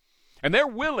that. And they're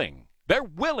willing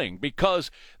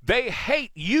because they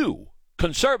hate you,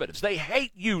 conservatives. They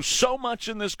hate you so much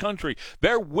in this country.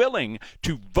 They're willing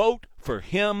to vote for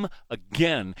him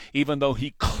again, even though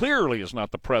he clearly is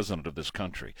not the president of this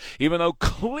country, even though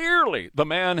clearly the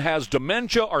man has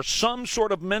dementia or some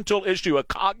sort of mental issue, a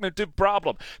cognitive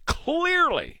problem.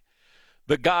 Clearly,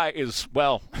 the guy is,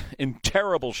 in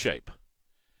terrible shape.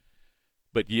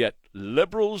 But yet,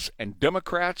 liberals and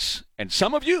Democrats, and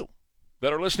some of you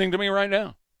that are listening to me right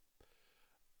now,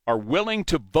 are willing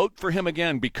to vote for him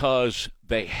again because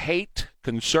they hate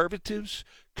conservatives,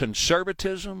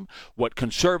 conservatism, what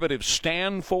conservatives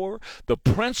stand for, the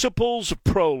principles of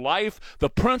pro-life,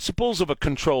 the principles of a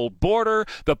controlled border,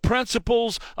 the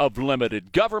principles of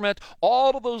limited government,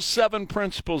 all of those 7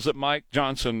 principles that Mike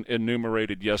Johnson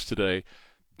enumerated yesterday.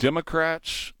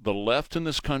 Democrats, the left in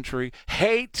this country,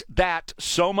 hate that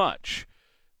so much.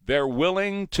 They're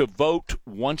willing to vote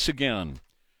once again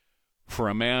for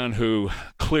a man who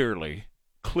clearly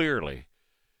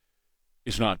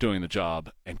is not doing the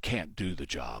job and can't do the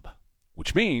job,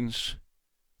 which means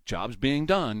job's being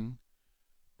done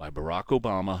by Barack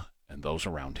Obama and those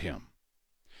around him.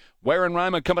 Ware and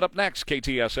Ryman coming up next,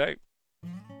 KTSA.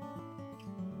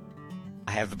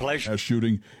 I have the pleasure. A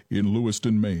shooting in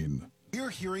Lewiston, Maine.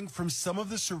 We're hearing from some of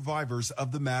the survivors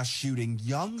of the mass shooting.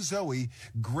 Young Zoe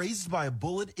grazed by a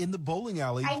bullet in the bowling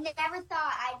alley. I never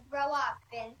thought I'd grow up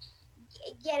and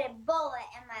get a bullet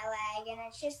in my leg, and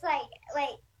it's just like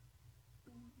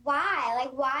why?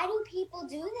 Like, why do people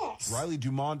do this? Riley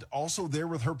Dumont also there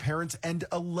with her parents and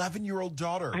 11-year-old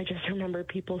daughter. I just remember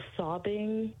people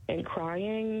sobbing and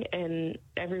crying, and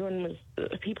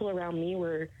people around me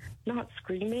were not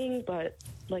screaming, but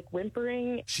like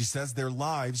whimpering. She says their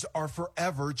lives are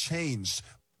forever changed.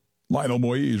 Lionel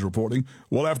Moise reporting.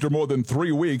 Well, after more than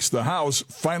 3 weeks, the House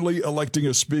finally electing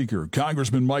a speaker.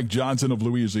 Congressman Mike Johnson of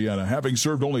Louisiana, having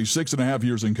served only 6.5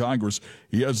 years in Congress,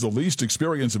 he has the least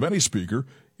experience of any speaker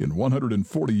in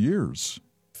 140 years.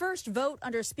 First vote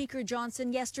under Speaker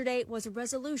Johnson yesterday was a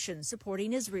resolution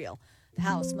supporting Israel. The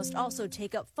House must also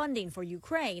take up funding for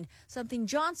Ukraine, something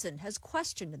Johnson has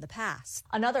questioned in the past.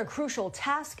 Another crucial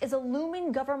task is a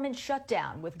looming government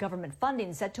shutdown, with government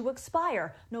funding set to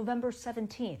expire November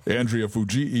 17th. Andrea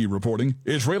Fujii reporting.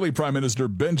 Israeli Prime Minister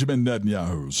Benjamin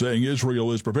Netanyahu saying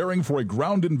Israel is preparing for a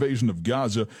ground invasion of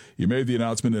Gaza. He made the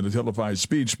announcement in a televised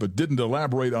speech, but didn't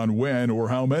elaborate on when or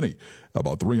how many.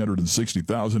 About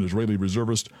 360,000 Israeli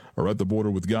reservists are at the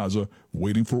border with Gaza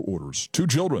waiting for orders. 2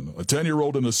 children, a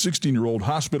 10-year-old and a 16-year-old,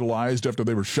 hospitalized after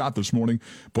they were shot this morning.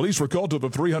 Police were called to the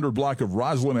 300 block of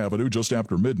Roslyn Avenue just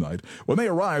after midnight. When they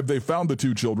arrived, they found the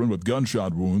 2 children with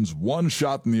gunshot wounds, one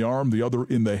shot in the arm, the other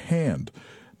in the hand.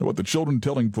 Now, what the children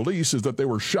telling police is that they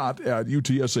were shot at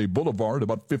UTSA Boulevard,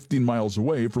 about 15 miles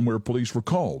away from where police were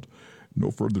called.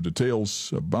 No further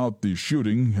details about the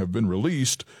shooting have been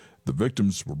released. The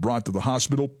victims were brought to the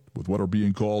hospital with what are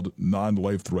being called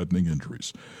non-life-threatening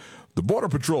injuries. The Border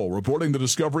Patrol reporting the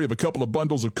discovery of a couple of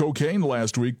bundles of cocaine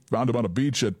last week found on a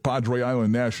beach at Padre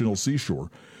Island National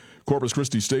Seashore. Corpus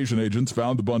Christi station agents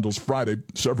found the bundles Friday,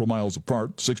 several miles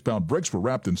apart. 6-pound bricks were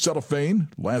wrapped in cellophane.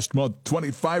 Last month,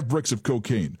 25 bricks of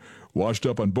cocaine washed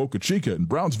up on Boca Chica in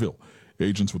Brownsville.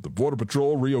 Agents with the Border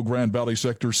Patrol Rio Grande Valley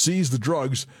sector seized the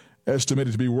drugs,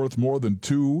 estimated to be worth more than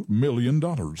 $2 million.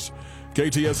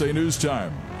 KTSA News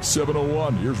Time,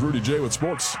 7:01. Here's Rudy J with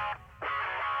sports.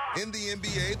 In the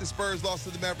NBA, the Spurs lost to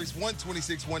the Mavericks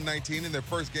 126-119 in their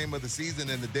first game of the season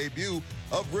and the debut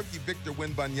of rookie Victor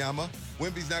Wembanyama.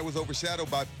 Wemby's night was overshadowed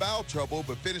by foul trouble,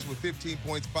 but finished with 15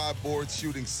 points, 5 boards,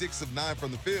 shooting 6 of 9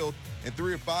 from the field and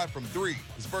 3 of 5 from 3.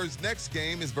 The Spurs' next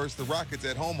game is versus the Rockets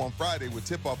at home on Friday with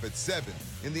tip-off at 7.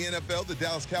 In the NFL, the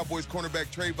Dallas Cowboys cornerback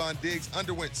Trayvon Diggs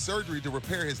underwent surgery to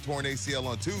repair his torn ACL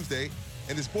on Tuesday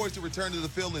and is poised to return to the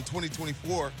field in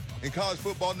 2024. In college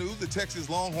football news, the Texas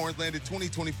Longhorns landed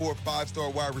 2024 5-star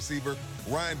wide receiver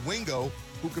Ryan Wingo,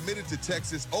 who committed to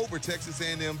Texas over Texas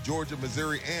A&M, Georgia,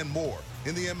 Missouri, and more.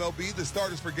 In the MLB, the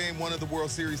starters for Game 1 of the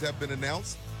World Series have been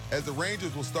announced, as the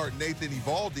Rangers will start Nathan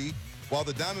Eovaldi, while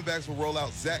the Diamondbacks will roll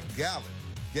out Zach Gallen.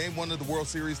 Game 1 of the World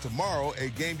Series tomorrow, a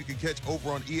game you can catch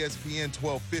over on ESPN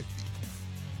 1250.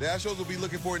 The Astros will be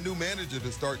looking for a new manager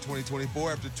to start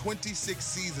 2024 after 26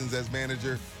 seasons as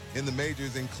manager in the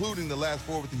majors, including the last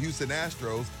 4 with the Houston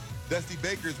Astros. Dusty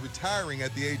Baker is retiring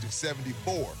at the age of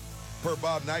 74, per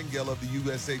Bob Nightingale of the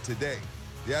USA Today.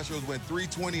 The Astros went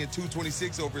 320 and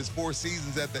 226 over his 4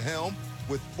 seasons at the helm,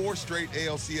 with 4 straight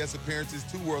ALCS appearances,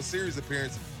 2 World Series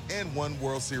appearances, and 1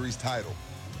 World Series title.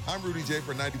 I'm Rudy J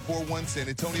for 94.1 San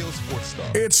Antonio Sports Star.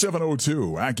 It's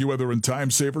 7:02. AccuWeather and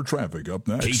Time Saver traffic up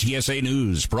next. KTSA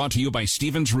News brought to you by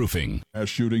Stevens Roofing. Mass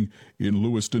shooting in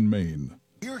Lewiston, Maine.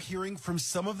 We're hearing from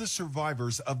some of the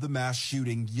survivors of the mass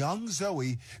shooting. Young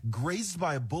Zoe grazed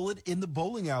by a bullet in the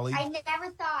bowling alley. I never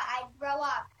thought I'd grow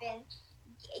up and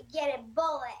get a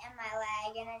bullet in my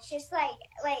leg, and it's just like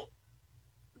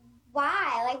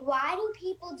why? Like, why do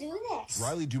people do this?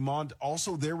 Riley Dumont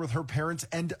also there with her parents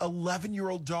and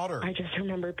 11-year-old daughter. I just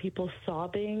remember people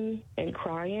sobbing and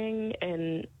crying,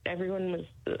 and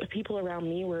people around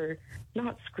me were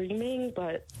not screaming,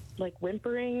 but like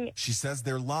whimpering. She says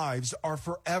their lives are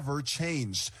forever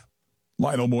changed.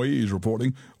 Lionel Moise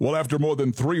reporting. Well, after more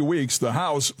than 3 weeks, the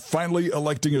House finally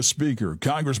electing a speaker.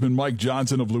 Congressman Mike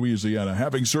Johnson of Louisiana,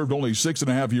 having served only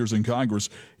 6.5 years in Congress,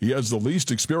 he has the least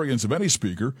experience of any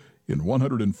speaker in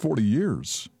 140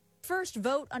 years. First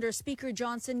vote under Speaker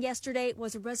Johnson yesterday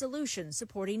was a resolution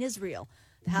supporting Israel.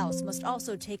 The House must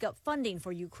also take up funding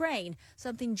for Ukraine,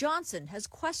 something Johnson has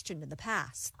questioned in the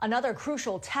past. Another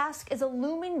crucial task is a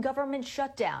looming government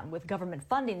shutdown, with government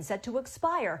funding set to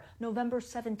expire November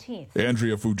 17th.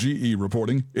 Andrea Fujii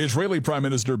reporting. Israeli Prime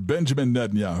Minister Benjamin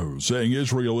Netanyahu saying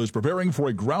Israel is preparing for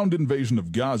a ground invasion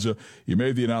of Gaza. He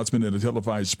made the announcement in a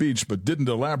televised speech, but didn't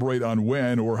elaborate on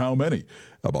when or how many.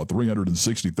 About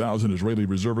 360,000 Israeli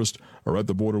reservists are at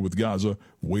the border with Gaza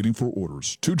waiting for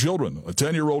orders. 2 children, a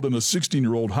 10-year-old and a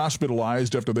 16-year-old,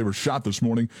 hospitalized after they were shot this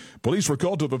morning. Police were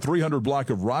called to the 300 block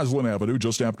of Roslyn Avenue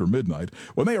just after midnight.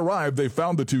 When they arrived, they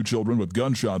found the 2 children with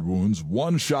gunshot wounds,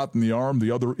 one shot in the arm, the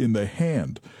other in the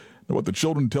hand. Now, what the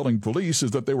children telling police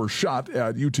is that they were shot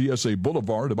at UTSA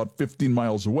Boulevard, about 15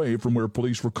 miles away from where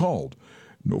police were called.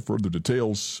 No further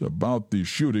details about the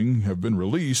shooting have been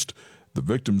released. The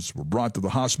victims were brought to the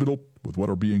hospital with what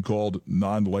are being called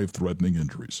non-life-threatening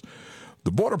injuries.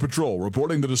 The Border Patrol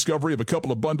reporting the discovery of a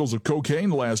couple of bundles of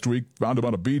cocaine last week found them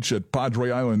on a beach at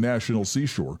Padre Island National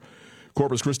Seashore.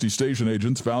 Corpus Christi station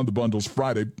agents found the bundles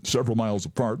Friday, several miles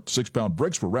apart. 6-pound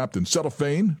bricks were wrapped in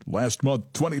cellophane. Last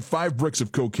month, 25 bricks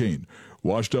of cocaine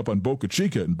washed up on Boca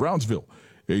Chica in Brownsville.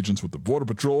 Agents with the Border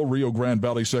Patrol Rio Grande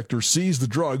Valley sector seized the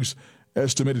drugs,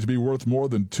 estimated to be worth more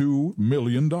than $2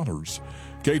 million.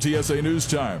 KTSA News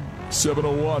Time,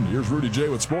 7:01. Here's Rudy J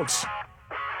with sports.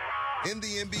 In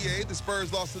the NBA, the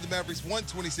Spurs lost to the Mavericks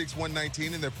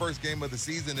 126-119 in their first game of the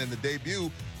season and the debut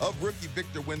of rookie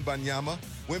Victor Wembanyama.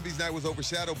 Wemby's night was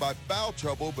overshadowed by foul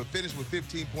trouble, but finished with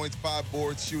 15 points, 5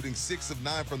 boards, shooting 6 of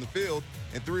 9 from the field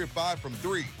and 3 of 5 from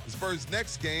 3. The Spurs'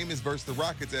 next game is versus the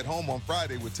Rockets at home on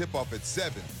Friday with tip-off at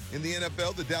 7. In the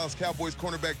NFL, the Dallas Cowboys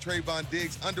cornerback Trayvon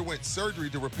Diggs underwent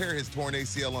surgery to repair his torn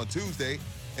ACL on Tuesday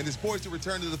and is poised to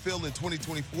return to the field in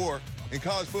 2024. In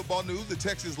college football news, the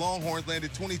Texas Longhorns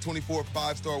landed 2024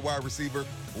 5-star wide receiver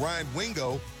Ryan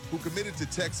Wingo, who committed to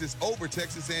Texas over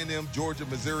Texas A&M, Georgia,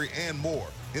 Missouri, and more.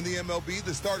 In the MLB,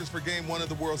 the starters for Game 1 of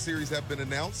the World Series have been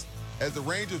announced, as the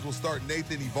Rangers will start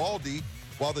Nathan Eovaldi,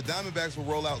 while the Diamondbacks will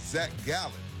roll out Zach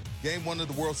Gallen. Game 1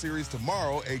 of the World Series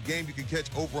tomorrow, a game you can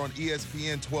catch over on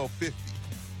ESPN 1250.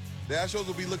 The Astros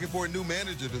will be looking for a new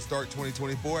manager to start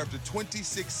 2024 after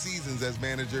 26 seasons as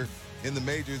manager in the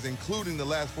majors, including the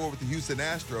last 4 with the Houston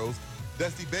Astros.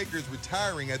 Dusty Baker is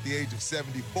retiring at the age of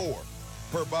 74,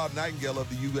 per Bob Nightingale of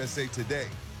the USA Today.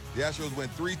 The Astros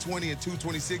went 320 and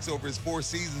 226 over his 4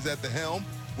 seasons at the helm,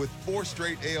 with 4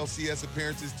 straight ALCS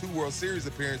appearances, 2 World Series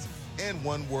appearances, and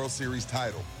 1 World Series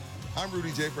title. I'm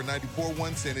Rudy J for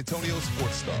 94.1 San Antonio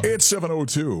Sports Star. It's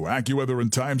 7:02. AccuWeather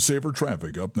and Time Saver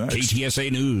traffic up next.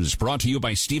 KTSA News brought to you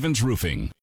by Stevens Roofing.